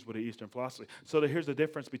confused with the Eastern philosophy. So here's the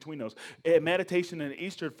difference between those. Meditation and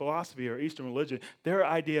Eastern philosophy or Eastern religion, their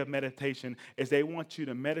idea of meditation is they want you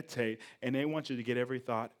to meditate and they want you to get every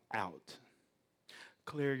thought out.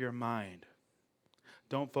 Clear your mind.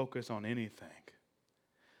 Don't focus on anything.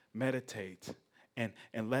 Meditate and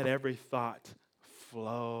let every thought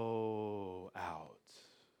flow out.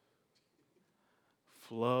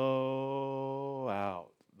 Flow out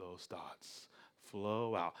those thoughts.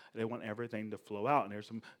 Flow out. They want everything to flow out. And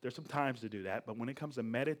there's some times to do that. But when it comes to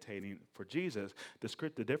meditating for Jesus,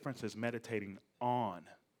 the difference is meditating on.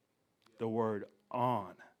 The word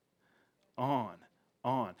on. On.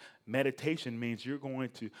 On. Meditation means you're going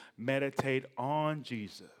to meditate on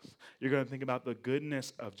Jesus. You're going to think about the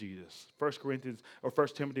goodness of Jesus. 1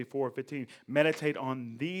 Timothy 4:15. Meditate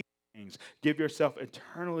on these things. Give yourself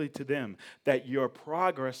eternally to them, that your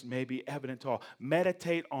progress may be evident to all.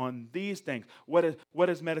 Meditate on these things. What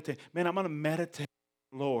is meditate? Man, I'm going to meditate,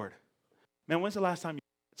 Lord. Man, when's the last time you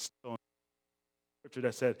still in scripture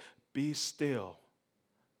that said, be still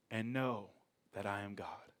and know that I am God?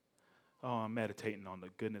 Oh, I'm meditating on the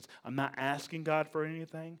goodness. I'm not asking God for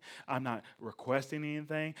anything. I'm not requesting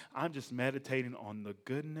anything. I'm just meditating on the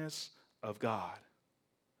goodness of God.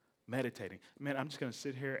 Meditating. Man, I'm just going to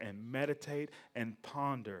sit here and meditate and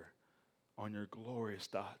ponder on your glorious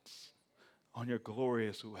thoughts, on your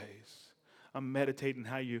glorious ways. I'm meditating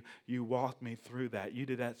how you walked me through that. You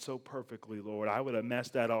did that so perfectly, Lord. I would have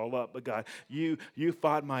messed that all up. But God, you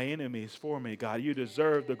fought my enemies for me, God. You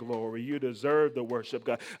deserve the glory. You deserve the worship,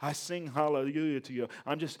 God. I sing hallelujah to you.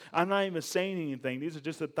 I'm not even saying anything. These are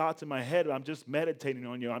just the thoughts in my head. I'm just meditating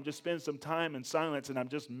on you. I'm just spending some time in silence and I'm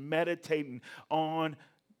just meditating on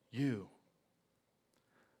you.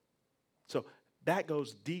 So that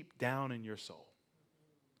goes deep down in your soul.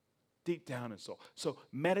 Deep down in soul. So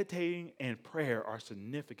meditating and prayer are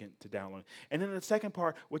significant to downloading. And then the second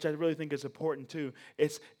part, which I really think is important too,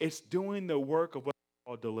 it's doing the work of what we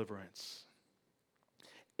call deliverance.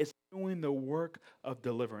 It's doing the work of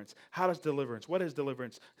deliverance. How does deliverance? What is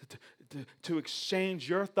deliverance? To exchange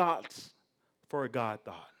your thoughts for a God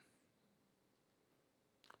thought.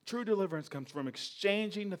 True deliverance comes from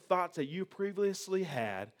exchanging the thoughts that you previously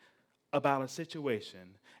had about a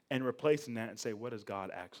situation and replacing that and say, what does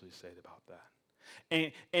God actually say about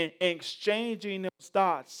that? And exchanging those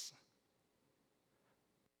thoughts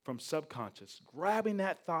from subconscious, grabbing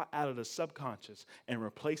that thought out of the subconscious and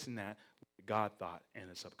replacing that with the God thought in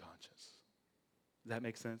the subconscious. Does that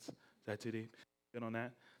make sense? Is that too deep? Good on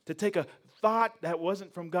that? To take a thought that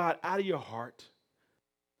wasn't from God out of your heart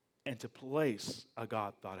and to place a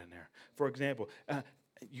God thought in there. For example,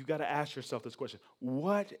 you got to ask yourself this question.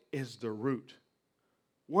 What is the root?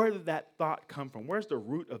 Where did that thought come from? Where's the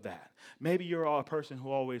root of that? Maybe you're a person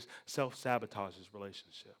who always self-sabotages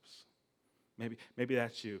relationships. Maybe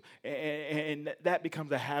that's you. And that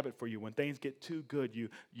becomes a habit for you. When things get too good,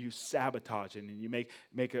 you sabotage it and you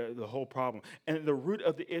make the whole problem. And the root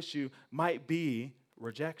of the issue might be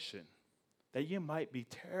rejection, that you might be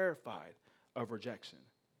terrified of rejection.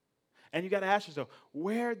 And you got to ask yourself,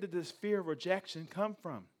 where did this fear of rejection come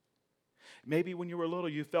from? Maybe when you were little,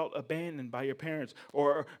 you felt abandoned by your parents.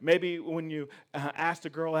 Or maybe when you asked a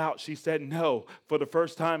girl out, she said no for the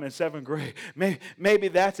first time in 7th grade. Maybe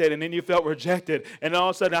that's it. And then you felt rejected. And all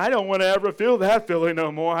of a sudden, I don't want to ever feel that feeling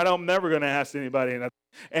no more. I'm never going to ask anybody.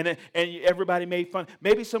 And everybody made fun.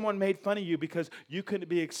 Maybe someone made fun of you because you couldn't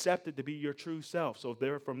be accepted to be your true self. So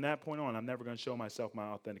there, from that point on, I'm never going to show myself my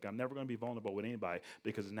authentic. I'm never going to be vulnerable with anybody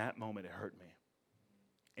because in that moment, it hurt me.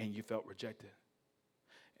 And you felt rejected.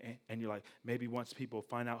 And you're like, maybe once people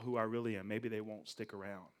find out who I really am, maybe they won't stick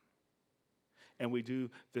around. And we do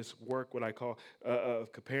this work, what I call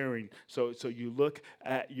of comparing. So you look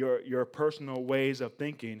at your personal ways of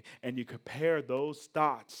thinking, and you compare those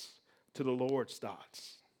thoughts to the Lord's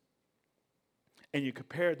thoughts. And you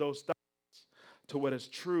compare those thoughts to what is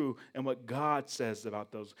true and what God says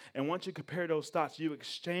about those. And once you compare those thoughts, you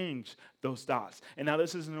exchange those thoughts. And now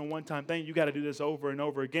this isn't a one-time thing. You got to do this over and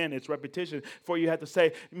over again. It's repetition. For you have to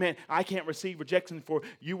say, man, I can't receive rejection for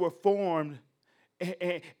you were formed.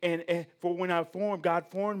 And for when I formed, God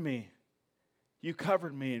formed me. You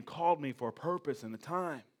covered me and called me for a purpose and a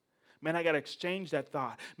time. Man, I got to exchange that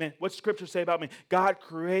thought. Man, what's Scripture say about me? God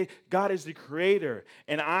is the creator,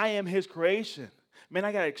 and I am his creation. Man,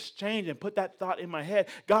 I got to exchange and put that thought in my head.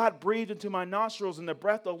 God breathed into my nostrils and the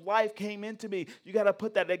breath of life came into me. You got to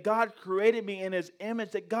put that God created me in his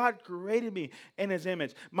image, that God created me in his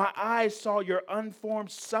image. My eyes saw your unformed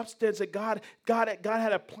substance, that God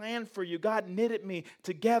had a plan for you. God knitted me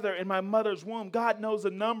together in my mother's womb. God knows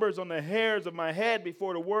the numbers on the hairs of my head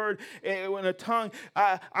before the word in the tongue.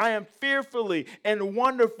 I am fearfully and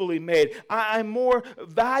wonderfully made. I'm more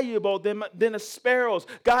valuable than the sparrows.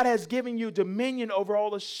 God has given you dominion over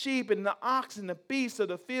all the sheep and the ox and the beasts of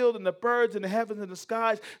the field and the birds in the heavens and the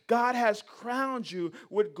skies. God has crowned you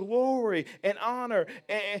with glory and honor.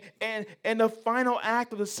 And the final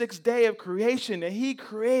act of the 6th day of creation, that he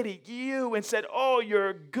created you and said, oh,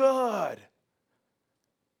 you're good.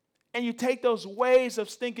 And you take those ways of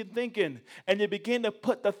stinking thinking and you begin to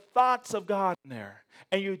put the thoughts of God in there.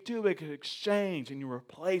 And you do an exchange and you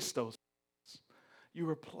replace those thoughts. You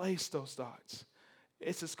replace those thoughts.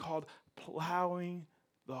 It's just called plowing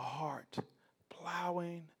the heart.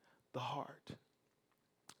 Plowing the heart.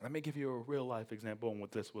 Let me give you a real life example on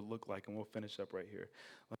what this would look like, and we'll finish up right here.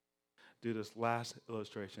 Let's do this last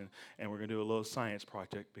illustration, and we're going to do a little science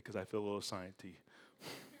project because I feel a little science-y.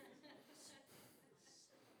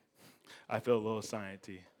 I feel a little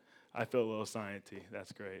science-y.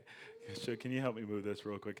 That's great. Sure, can you help me move this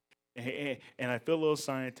real quick? And I feel a little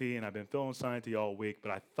science-y, and I've been feeling science-y all week,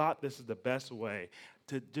 but I thought this is the best way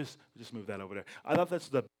to just move that over there. I thought that's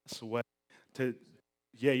the best way to,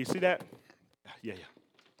 yeah, you see that? Yeah,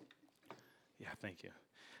 yeah. Yeah, thank you.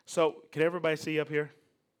 So, can everybody see up here?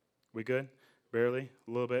 We good? Barely?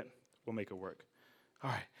 A little bit? We'll make it work. All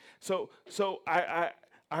right. So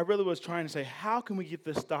I really was trying to say, how can we get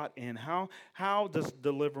this thought in? How does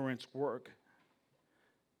deliverance work?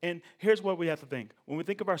 And here's what we have to think. When we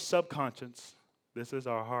think of our subconscious, this is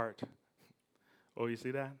our heart. Oh, you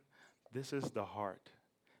see that? This is the heart.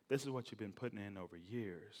 This is what you've been putting in over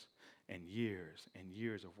years and years and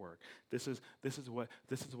years of work. This is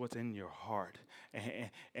what's in your heart,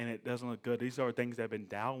 and it doesn't look good. These are things that have been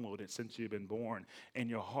downloaded since you've been born in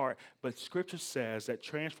your heart. But Scripture says that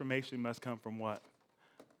transformation must come from what?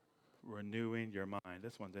 Renewing your mind.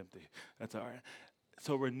 This one's empty. That's all right.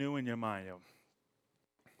 So renewing your mind. Yo.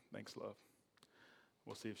 Thanks, love.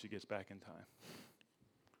 We'll see if she gets back in time.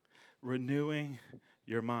 Renewing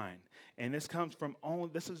your mind. And this comes from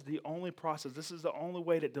this is the only process. This is the only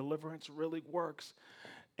way that deliverance really works.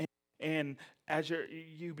 And as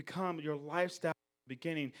you become your lifestyle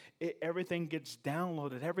beginning, everything gets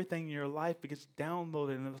downloaded. Everything in your life gets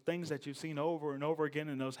downloaded. And the things that you've seen over and over again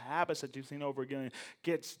and those habits that you've seen over again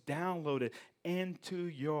gets downloaded into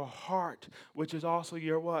your heart, which is also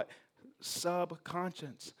your what?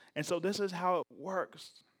 Subconscious. And so this is how it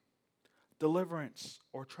works. Deliverance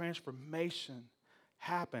or transformation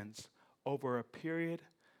happens over a period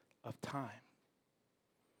of time.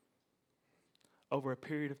 Over a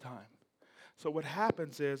period of time. So what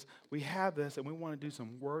happens is we have this and we want to do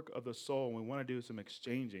some work of the soul and we want to do some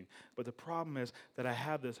exchanging. But the problem is that I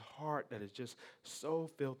have this heart that is just so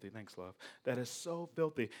filthy. Thanks, love. That is so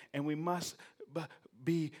filthy. And we must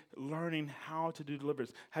be learning how to do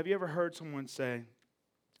deliverance. Have you ever heard someone say,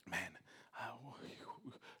 man,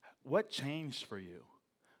 what changed for you?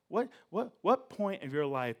 What point of your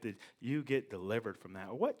life did you get delivered from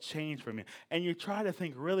that? What changed for me? And you try to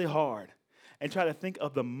think really hard and try to think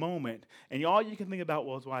of the moment. And all you can think about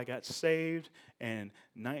was, well, I got saved in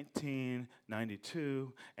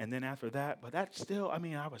 1992. And then after that, but that's still,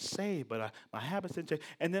 I was saved, but my habits didn't change.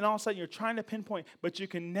 And then all of a sudden you're trying to pinpoint, but you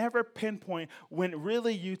can never pinpoint when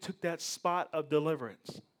really you took that spot of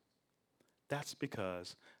deliverance. That's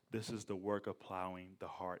because this is the work of plowing the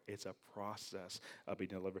heart. It's a process of being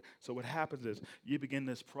delivered. So what happens is you begin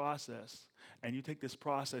this process, and you take this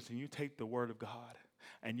process, and you take the word of God,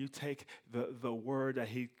 and you take the word that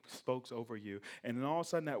he spoke over you, and then all of a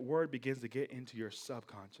sudden that word begins to get into your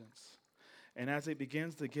subconscious. And as it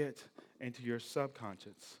begins to get into your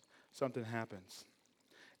subconscious, something happens.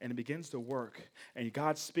 And it begins to work, and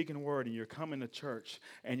God's speaking a word, and you're coming to church,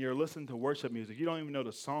 and you're listening to worship music. You don't even know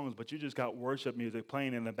the songs, but you just got worship music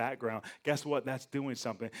playing in the background. Guess what? That's doing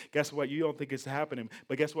something. Guess what? You don't think it's happening,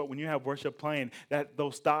 but guess what? When you have worship playing,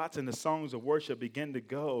 those thoughts and the songs of worship begin to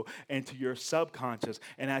go into your subconscious.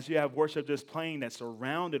 And as you have worship just playing that's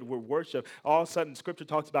surrounded with worship, all of a sudden Scripture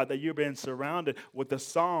talks about that you're being surrounded with the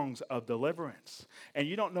songs of deliverance. And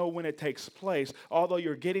you don't know when it takes place, although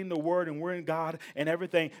you're getting the word and we're in God and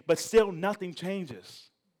everything, but still nothing changes,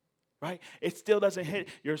 right? It still doesn't hit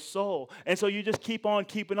your soul. And so you just keep on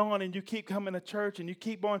keeping on, and you keep coming to church, and you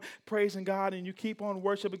keep on praising God, and you keep on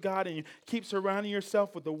worshiping God, and you keep surrounding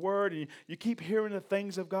yourself with the word, and you keep hearing the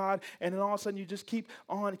things of God, and then all of a sudden you just keep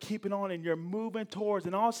on keeping on, and you're moving towards,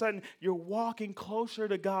 and all of a sudden you're walking closer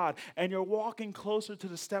to God, and you're walking closer to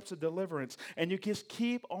the steps of deliverance, and you just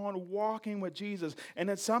keep on walking with Jesus, and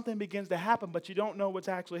then something begins to happen, but you don't know what's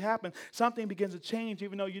actually happened. Something begins to change,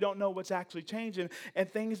 even though you don't know what's actually changing,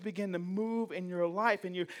 and things begin to move in your life,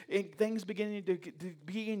 and things beginning to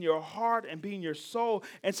be in your heart and be in your soul,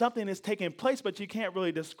 and something is taking place, but you can't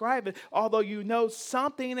really describe it, although you know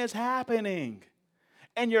something is happening,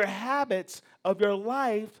 and your habits of your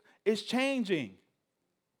life is changing,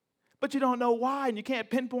 but you don't know why, and you can't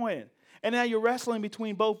pinpoint it. And now you're wrestling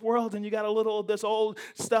between both worlds, and you got a little of this old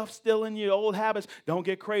stuff still in you, old habits. Don't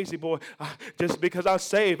get crazy, boy. Just because I'm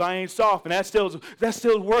saved, I ain't soft, and that's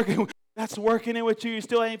still working. That's working in with you. You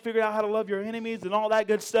still ain't figured out how to love your enemies and all that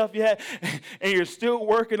good stuff yet. And you're still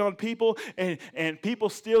working on people, and people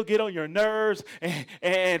still get on your nerves.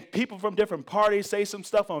 And people from different parties say some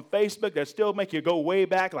stuff on Facebook that still make you go way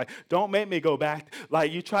back. Like, don't make me go back.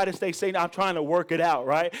 Like, you try to stay sane. I'm trying to work it out,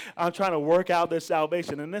 right? I'm trying to work out this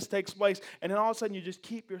salvation. And this takes place. And then all of a sudden, you just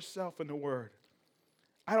keep yourself in the Word.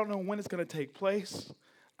 I don't know when it's going to take place.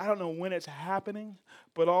 I don't know when it's happening,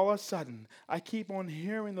 but all of a sudden, I keep on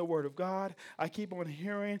hearing the word of God. I keep on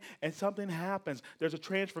hearing, and something happens. There's a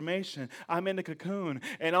transformation. I'm in the cocoon,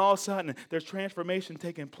 and all of a sudden, there's transformation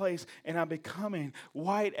taking place, and I'm becoming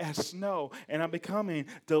white as snow, and I'm becoming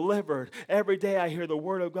delivered. Every day I hear the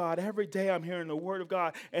word of God. Every day I'm hearing the word of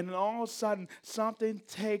God, and then all of a sudden, something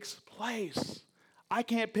takes place. I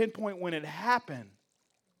can't pinpoint when it happened,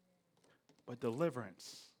 but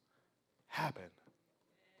deliverance happened.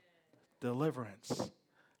 Deliverance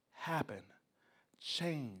happened.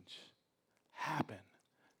 Change happened.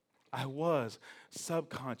 I was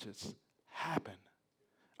subconscious happened.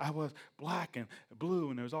 I was black and blue,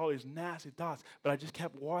 and there was all these nasty thoughts, but I just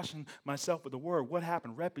kept washing myself with the word. What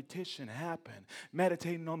happened? Repetition happened.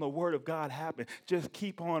 Meditating on the word of God happened. Just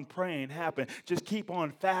keep on praying happened. Just keep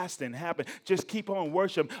on fasting happened. Just keep on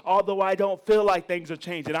worshiping. Although I don't feel like things are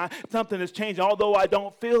changing, something is changing. Although I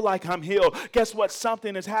don't feel like I'm healed, guess what?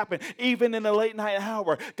 Something has happened. Even in the late night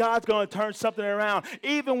hour, God's going to turn something around.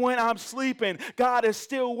 Even when I'm sleeping, God is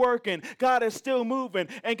still working. God is still moving,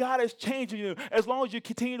 and God is changing you. As long as you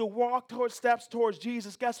continue to walk towards steps towards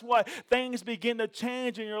Jesus, guess what? Things begin to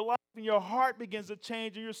change in your life, and your heart begins to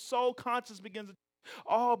change, and your soul conscious begins to change,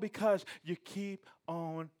 all because you keep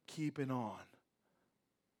on keeping on.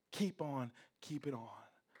 Keep on keeping on.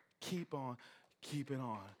 Keep on keeping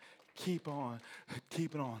on. Keep on,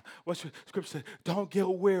 keep it on. What's your scripture say? Don't get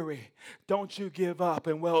weary. Don't you give up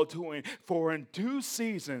in well-doing. For in due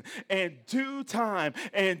season, and due time,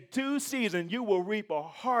 and due season, you will reap a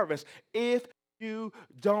harvest if you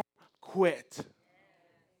don't quit.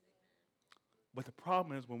 But the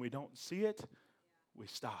problem is when we don't see it, we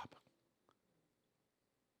stop.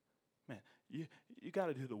 Man, you got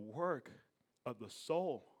to do the work of the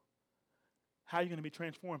soul. How are you going to be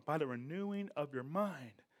transformed? By the renewing of your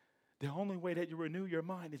mind. The only way that you renew your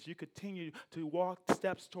mind is you continue to walk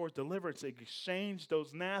steps towards deliverance, exchange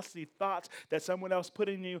those nasty thoughts that someone else put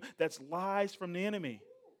in you that's lies from the enemy.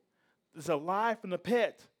 It's a lie from the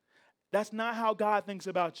pit. That's not how God thinks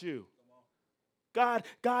about you. God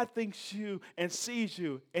thinks you and sees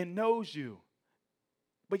you and knows you,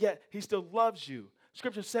 but yet he still loves you.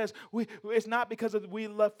 Scripture says it's not because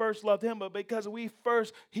first loved him, but because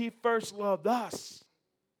he first loved us.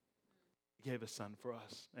 He gave his son for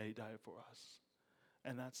us, and he died for us.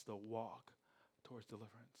 And that's the walk towards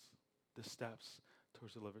deliverance, the steps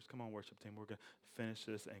towards deliverance. Come on, worship team. We're going to finish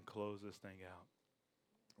this and close this thing out.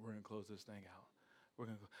 We're going to close this thing out. We're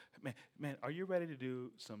going to go. Man, are you ready to do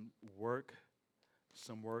some work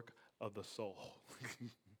of the soul?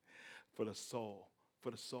 For the soul. For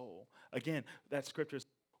the soul. Again, that scripture is,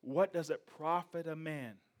 what does it profit a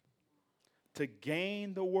man to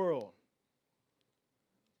gain the world,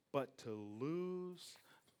 but to lose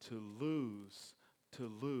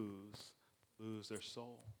their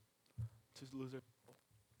soul? To lose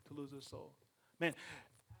their soul. Man,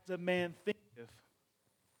 as a man thinketh,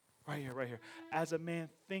 right here. As a man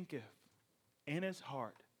thinketh in his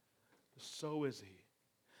heart, so is he.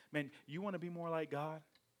 Man, you want to be more like God?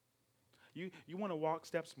 You want to walk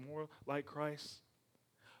steps more like Christ?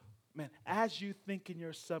 Man, as you think in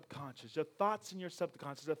your subconscious, your thoughts in your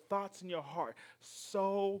subconscious, the thoughts in your heart,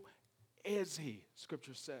 so is he,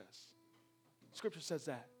 Scripture says. Scripture says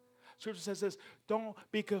that. Scripture says this, don't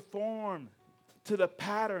be conformed to the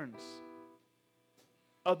patterns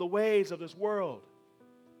of the ways of this world,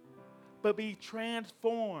 but be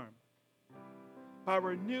transformed by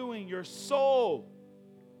renewing your soul.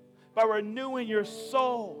 By renewing your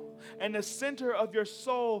soul. And the center of your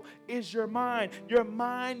soul is your mind. Your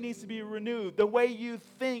mind needs to be renewed. The way you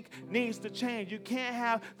think needs to change. You can't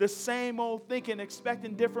have the same old thinking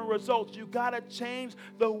expecting different results. You got to change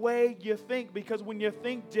the way you think, because when you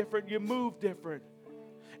think different, you move different.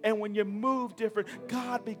 And when you move different,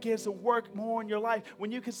 God begins to work more in your life.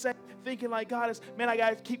 When you can say, thinking like God is, man, I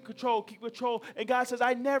got to keep control. And God says,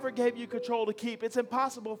 I never gave you control to keep. It's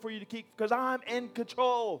impossible for you to keep because I'm in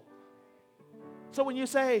control. So when you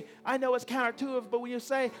say, I know it's counterintuitive, but when you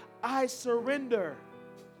say, I surrender,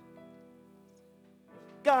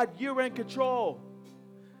 God, you're in control.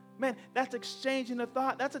 Man, that's exchanging the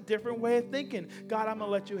thought. That's a different way of thinking. God, I'm going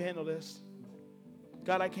to let you handle this.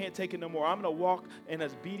 God, I can't take it no more. I'm going to walk in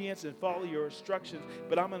obedience and follow your instructions,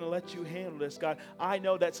 but I'm going to let you handle this, God. I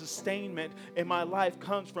know that sustainment in my life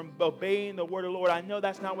comes from obeying the word of the Lord. I know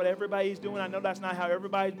that's not what everybody's doing. I know that's not how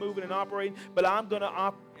everybody's moving and operating, but I'm going to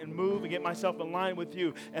operate and move and get myself in line with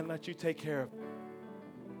you and let you take care of it.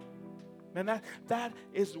 Man, that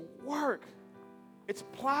is work. It's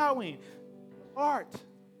plowing heart.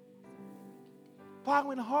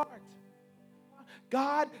 Plowing heart.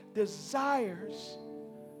 God desires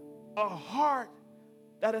a heart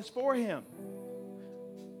that is for him.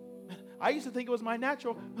 I used to think it was my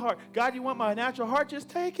natural heart. God, you want my natural heart? Just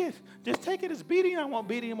take it. Just take it. It's beating. I won't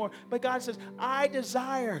beat anymore. But God says, I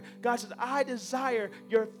desire. God says, I desire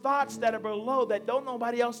your thoughts that are below, that don't know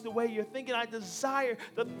nobody else the way you're thinking. I desire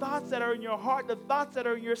the thoughts that are in your heart, the thoughts that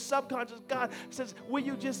are in your subconscious. God says, will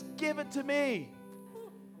you just give it to me?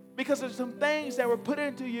 Because there's some things that were put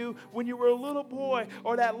into you when you were a little boy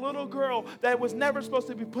or that little girl that was never supposed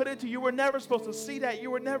to be put into you. You were never supposed to see that.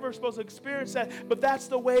 You were never supposed to experience that. But that's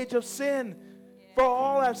the wage of sin. For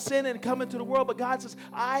all have sinned and come into the world. But God says,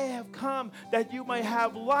 I have come that you may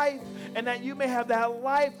have life and that you may have that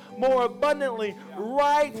life more abundantly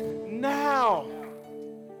right now.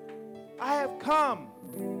 I have come.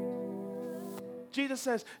 Jesus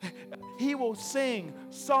says he will sing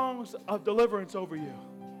songs of deliverance over you.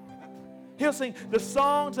 He'll sing, the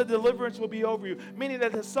songs of deliverance will be over you, meaning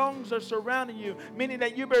that the songs are surrounding you, meaning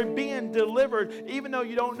that you're being delivered, even though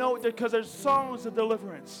you don't know it, because there's songs of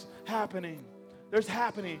deliverance happening. There's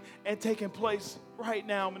happening and taking place right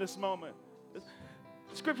now in this moment.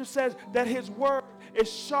 Scripture says that his word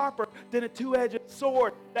is sharper than a two-edged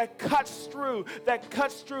sword that cuts through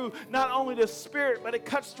not only the spirit, but it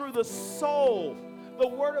cuts through the soul. The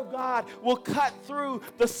word of God will cut through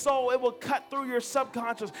the soul. It will cut through your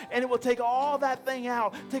subconscious, and it will take all that thing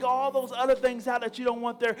out, take all those other things out that you don't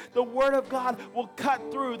want there. The word of God will cut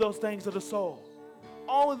through those things of the soul.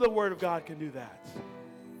 Only the word of God can do that.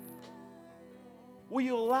 Will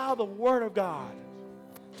you allow the word of God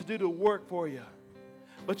to do the work for you?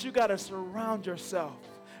 But you got to surround yourself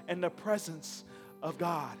in the presence of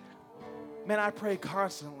God. Man, I pray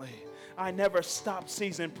constantly. I never stop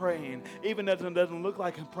ceasing praying. Even though it doesn't look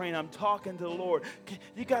like I'm praying, I'm talking to the Lord.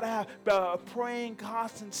 You got to have a praying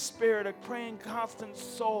constant spirit, a praying constant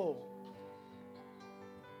soul.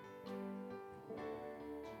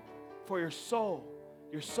 For your soul,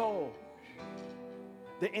 your soul.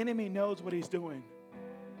 The enemy knows what he's doing.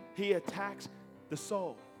 He attacks the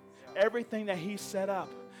soul. Everything that he set up,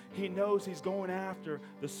 he knows he's going after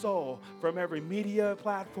the soul from every media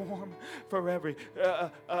platform, from every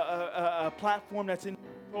platform that's in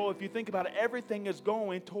control. If you think about it, everything is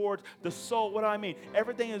going towards the soul. What do I mean?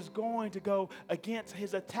 Everything is going to go against,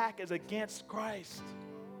 his attack is against Christ.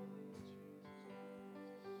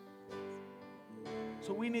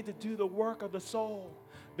 So we need to do the work of the soul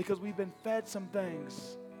because we've been fed some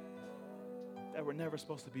things that were never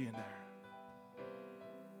supposed to be in there.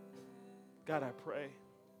 God, I pray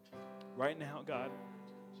right now, God,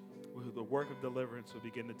 the work of deliverance will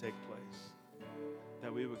begin to take place.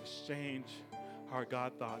 That we will exchange our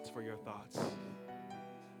God thoughts for your thoughts.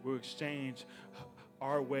 We will exchange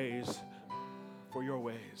our ways for your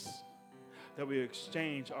ways. That we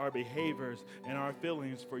exchange our behaviors and our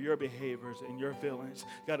feelings for your behaviors and your feelings.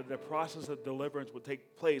 God, that the process of deliverance will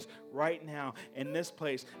take place right now in this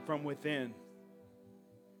place from within.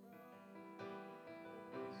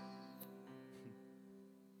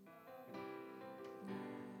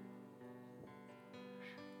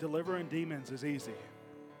 Delivering demons is easy.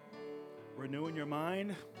 Renewing your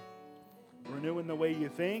mind, renewing the way you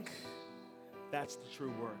think, that's the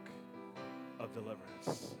true work of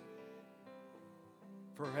deliverance.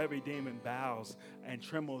 For every demon bows and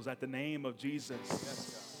trembles at the name of Jesus.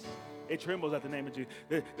 Yes, it trembles at the name of Jesus.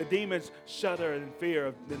 The demons shudder in fear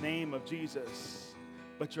of the name of Jesus.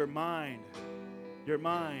 But your mind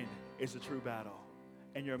is the true battle.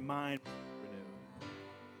 And your mind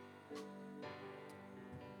renewed.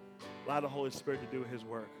 Allow the Holy Spirit to do his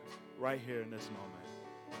work right here in this moment.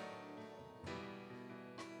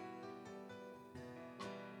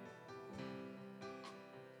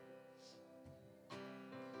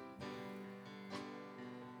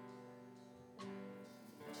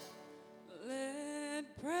 Let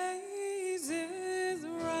praises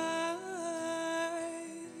rise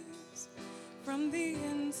from the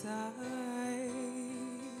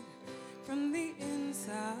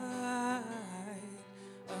inside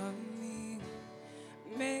of me.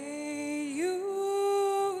 May you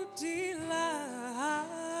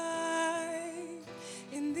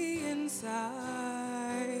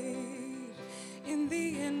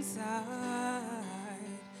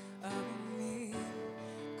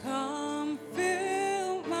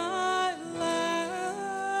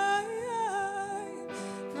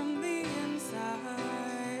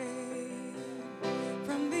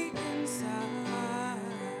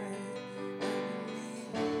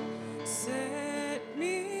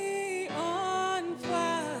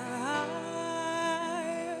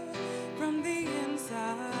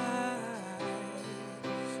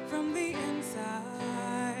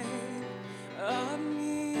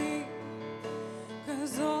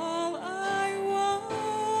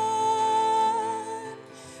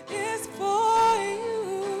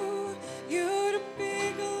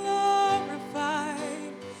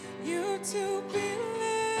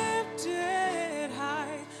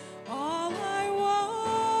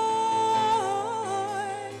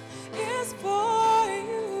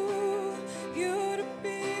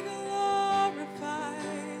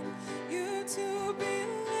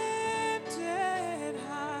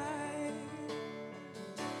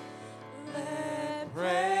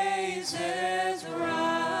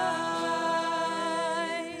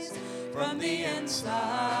from the inside,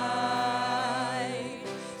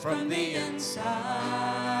 from the inside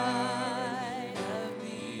of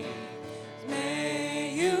me.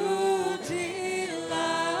 May you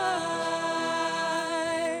delight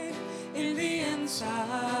in the inside,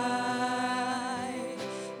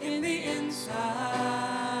 in the inside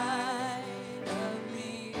of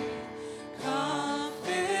me. Come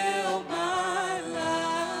fill my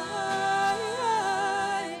life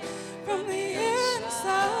from the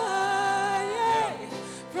inside,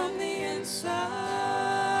 from the inside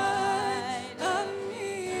of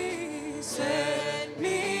me.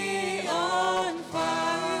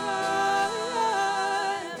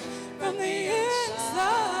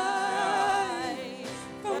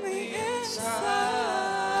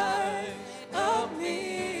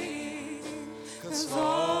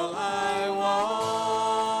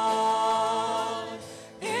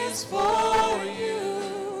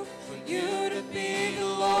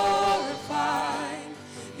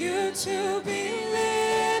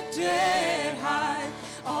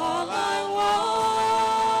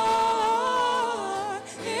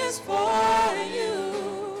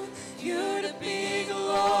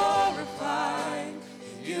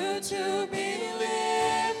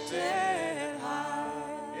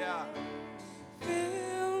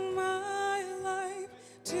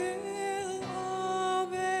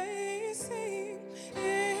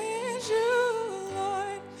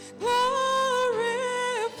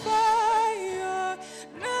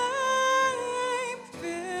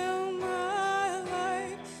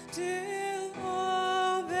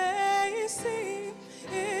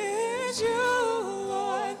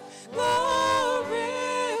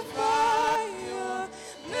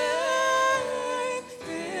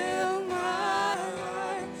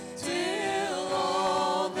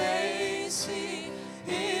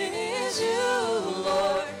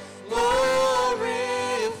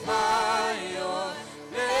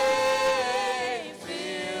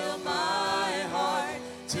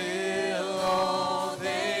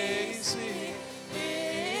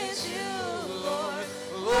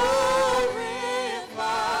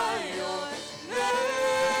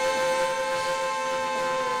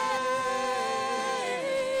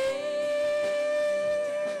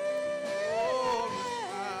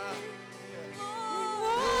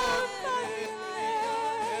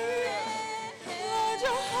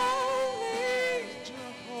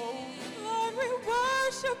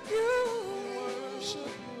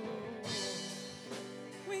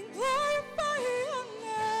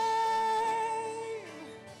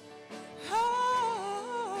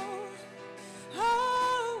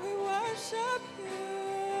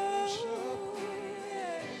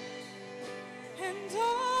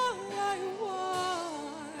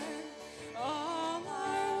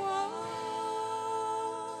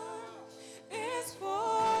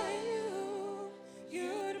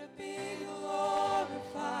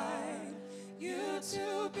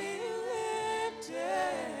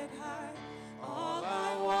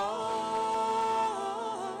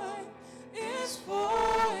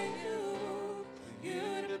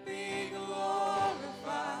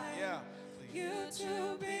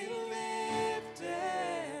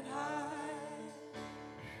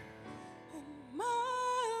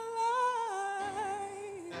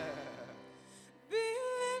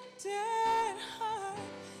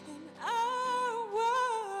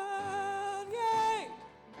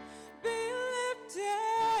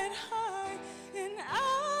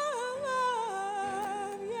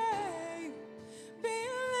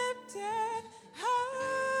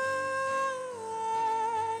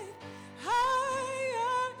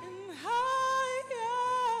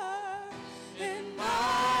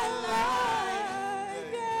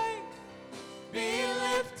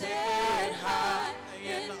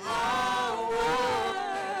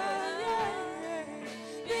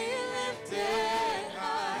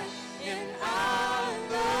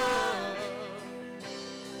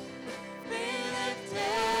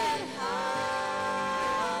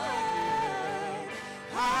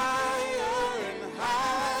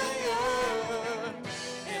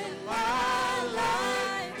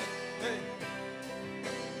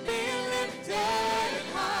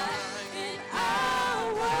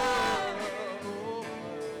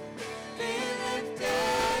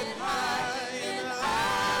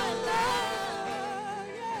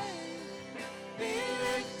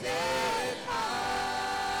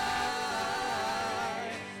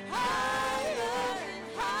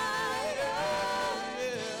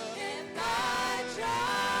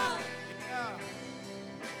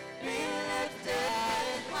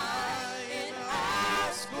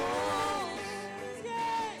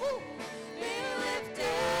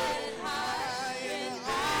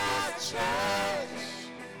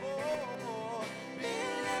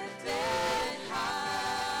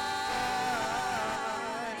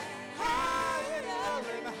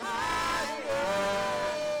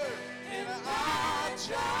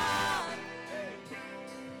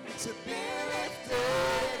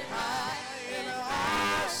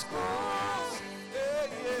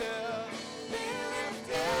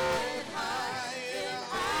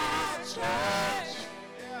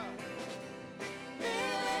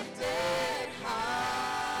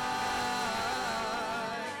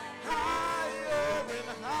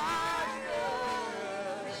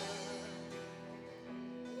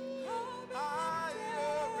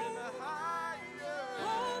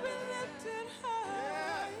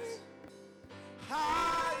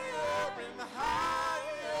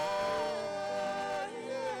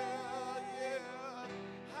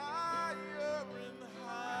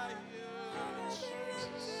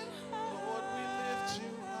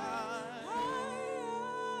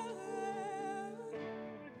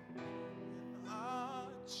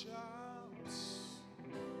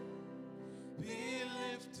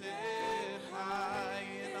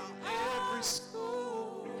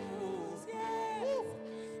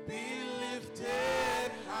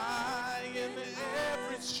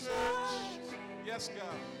 Yes,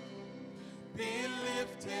 God. Be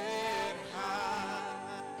lifted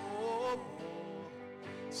high. Oh,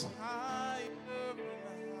 it's higher and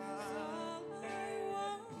higher. All I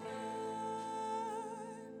want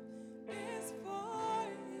is for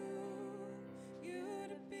you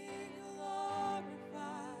to be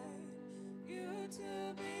glorified, you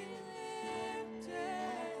to be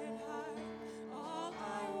lifted high. All I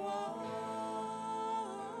want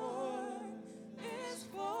is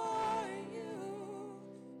for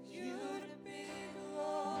you to be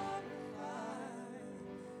glorified,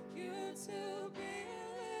 you to be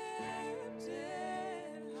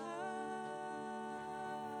lifted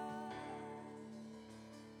high.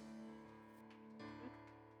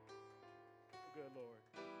 Good Lord.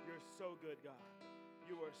 You're so good, God.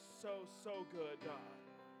 You are so, so good, God.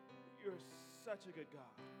 You're such a good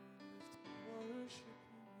God. Worship you.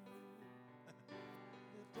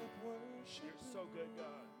 Lift up worship. You're so good,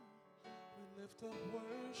 God. We lift up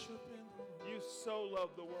worship in the room. You so love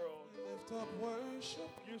the world. We lift up worship.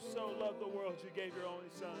 You so love the world, you gave your only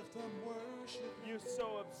son. Lift up worship. You're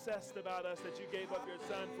so obsessed about us that you gave up your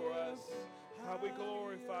son for us. How we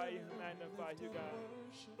glorify you and magnify you, God.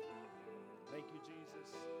 Thank you,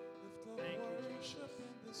 Jesus. Lift up Thank you, worship Jesus.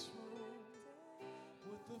 in this room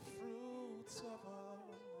with the fruits of our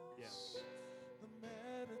lips. Yes. The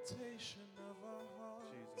meditation of our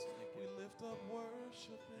hearts. Jesus, thank We you. lift up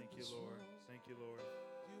worship in Thank you, this Lord. room. Thank you, Lord.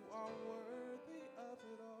 You are worthy of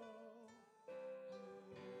it all.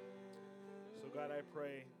 So, God, I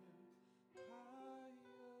pray Higher.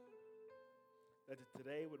 that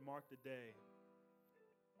today would mark the day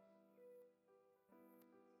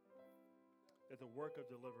that the work of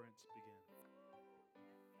deliverance begin.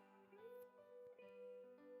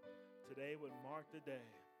 Today would mark the day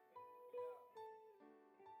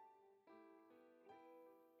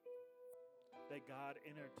that God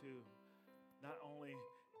entered to not only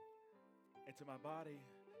into my body,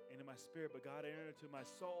 into my spirit, but God entered into my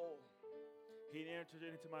soul. He entered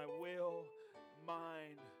into my will,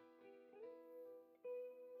 mind,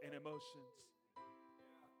 and emotions.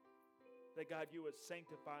 That God, you would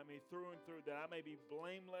sanctify me through and through, that I may be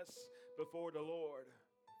blameless before the Lord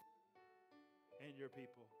and your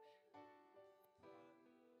people.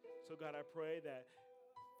 So God, I pray that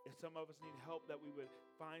if some of us need help, that we would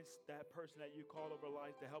find that person that you call over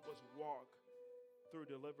life to help us walk through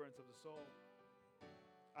deliverance of the soul.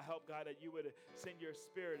 I hope, God, that you would send your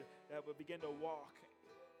spirit that would begin to walk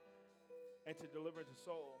and to deliver the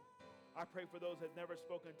soul. I pray for those that have never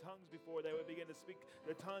spoken tongues before, that would begin to speak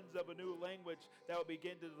the tongues of a new language that would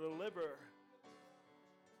begin to deliver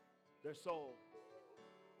their soul.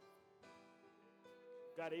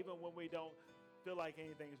 God, even when we don't feel like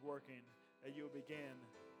anything's working, that you will begin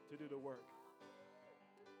to do the work.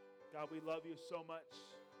 God, we love you so much.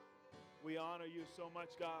 We honor you so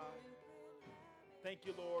much, God. Thank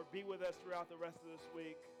you, Lord. Be with us throughout the rest of this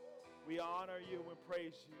week. We honor you and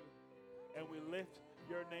praise you, and we lift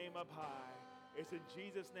your name up high. It's in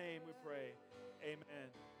Jesus' name we pray. Amen.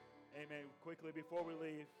 Amen. Quickly, before we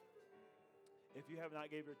leave, if you have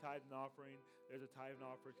not gave your tithe and offering, there's a tithe and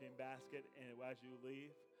offering basket, and as you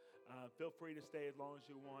leave, feel free to stay as long as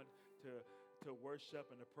you want to worship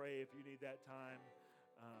and to pray if you need that time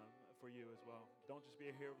for you as well. Don't just be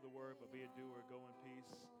a hearer of the word, but be a doer. Go in peace.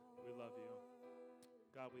 We love you.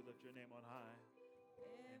 God, we lift your name on high.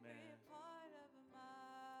 Amen.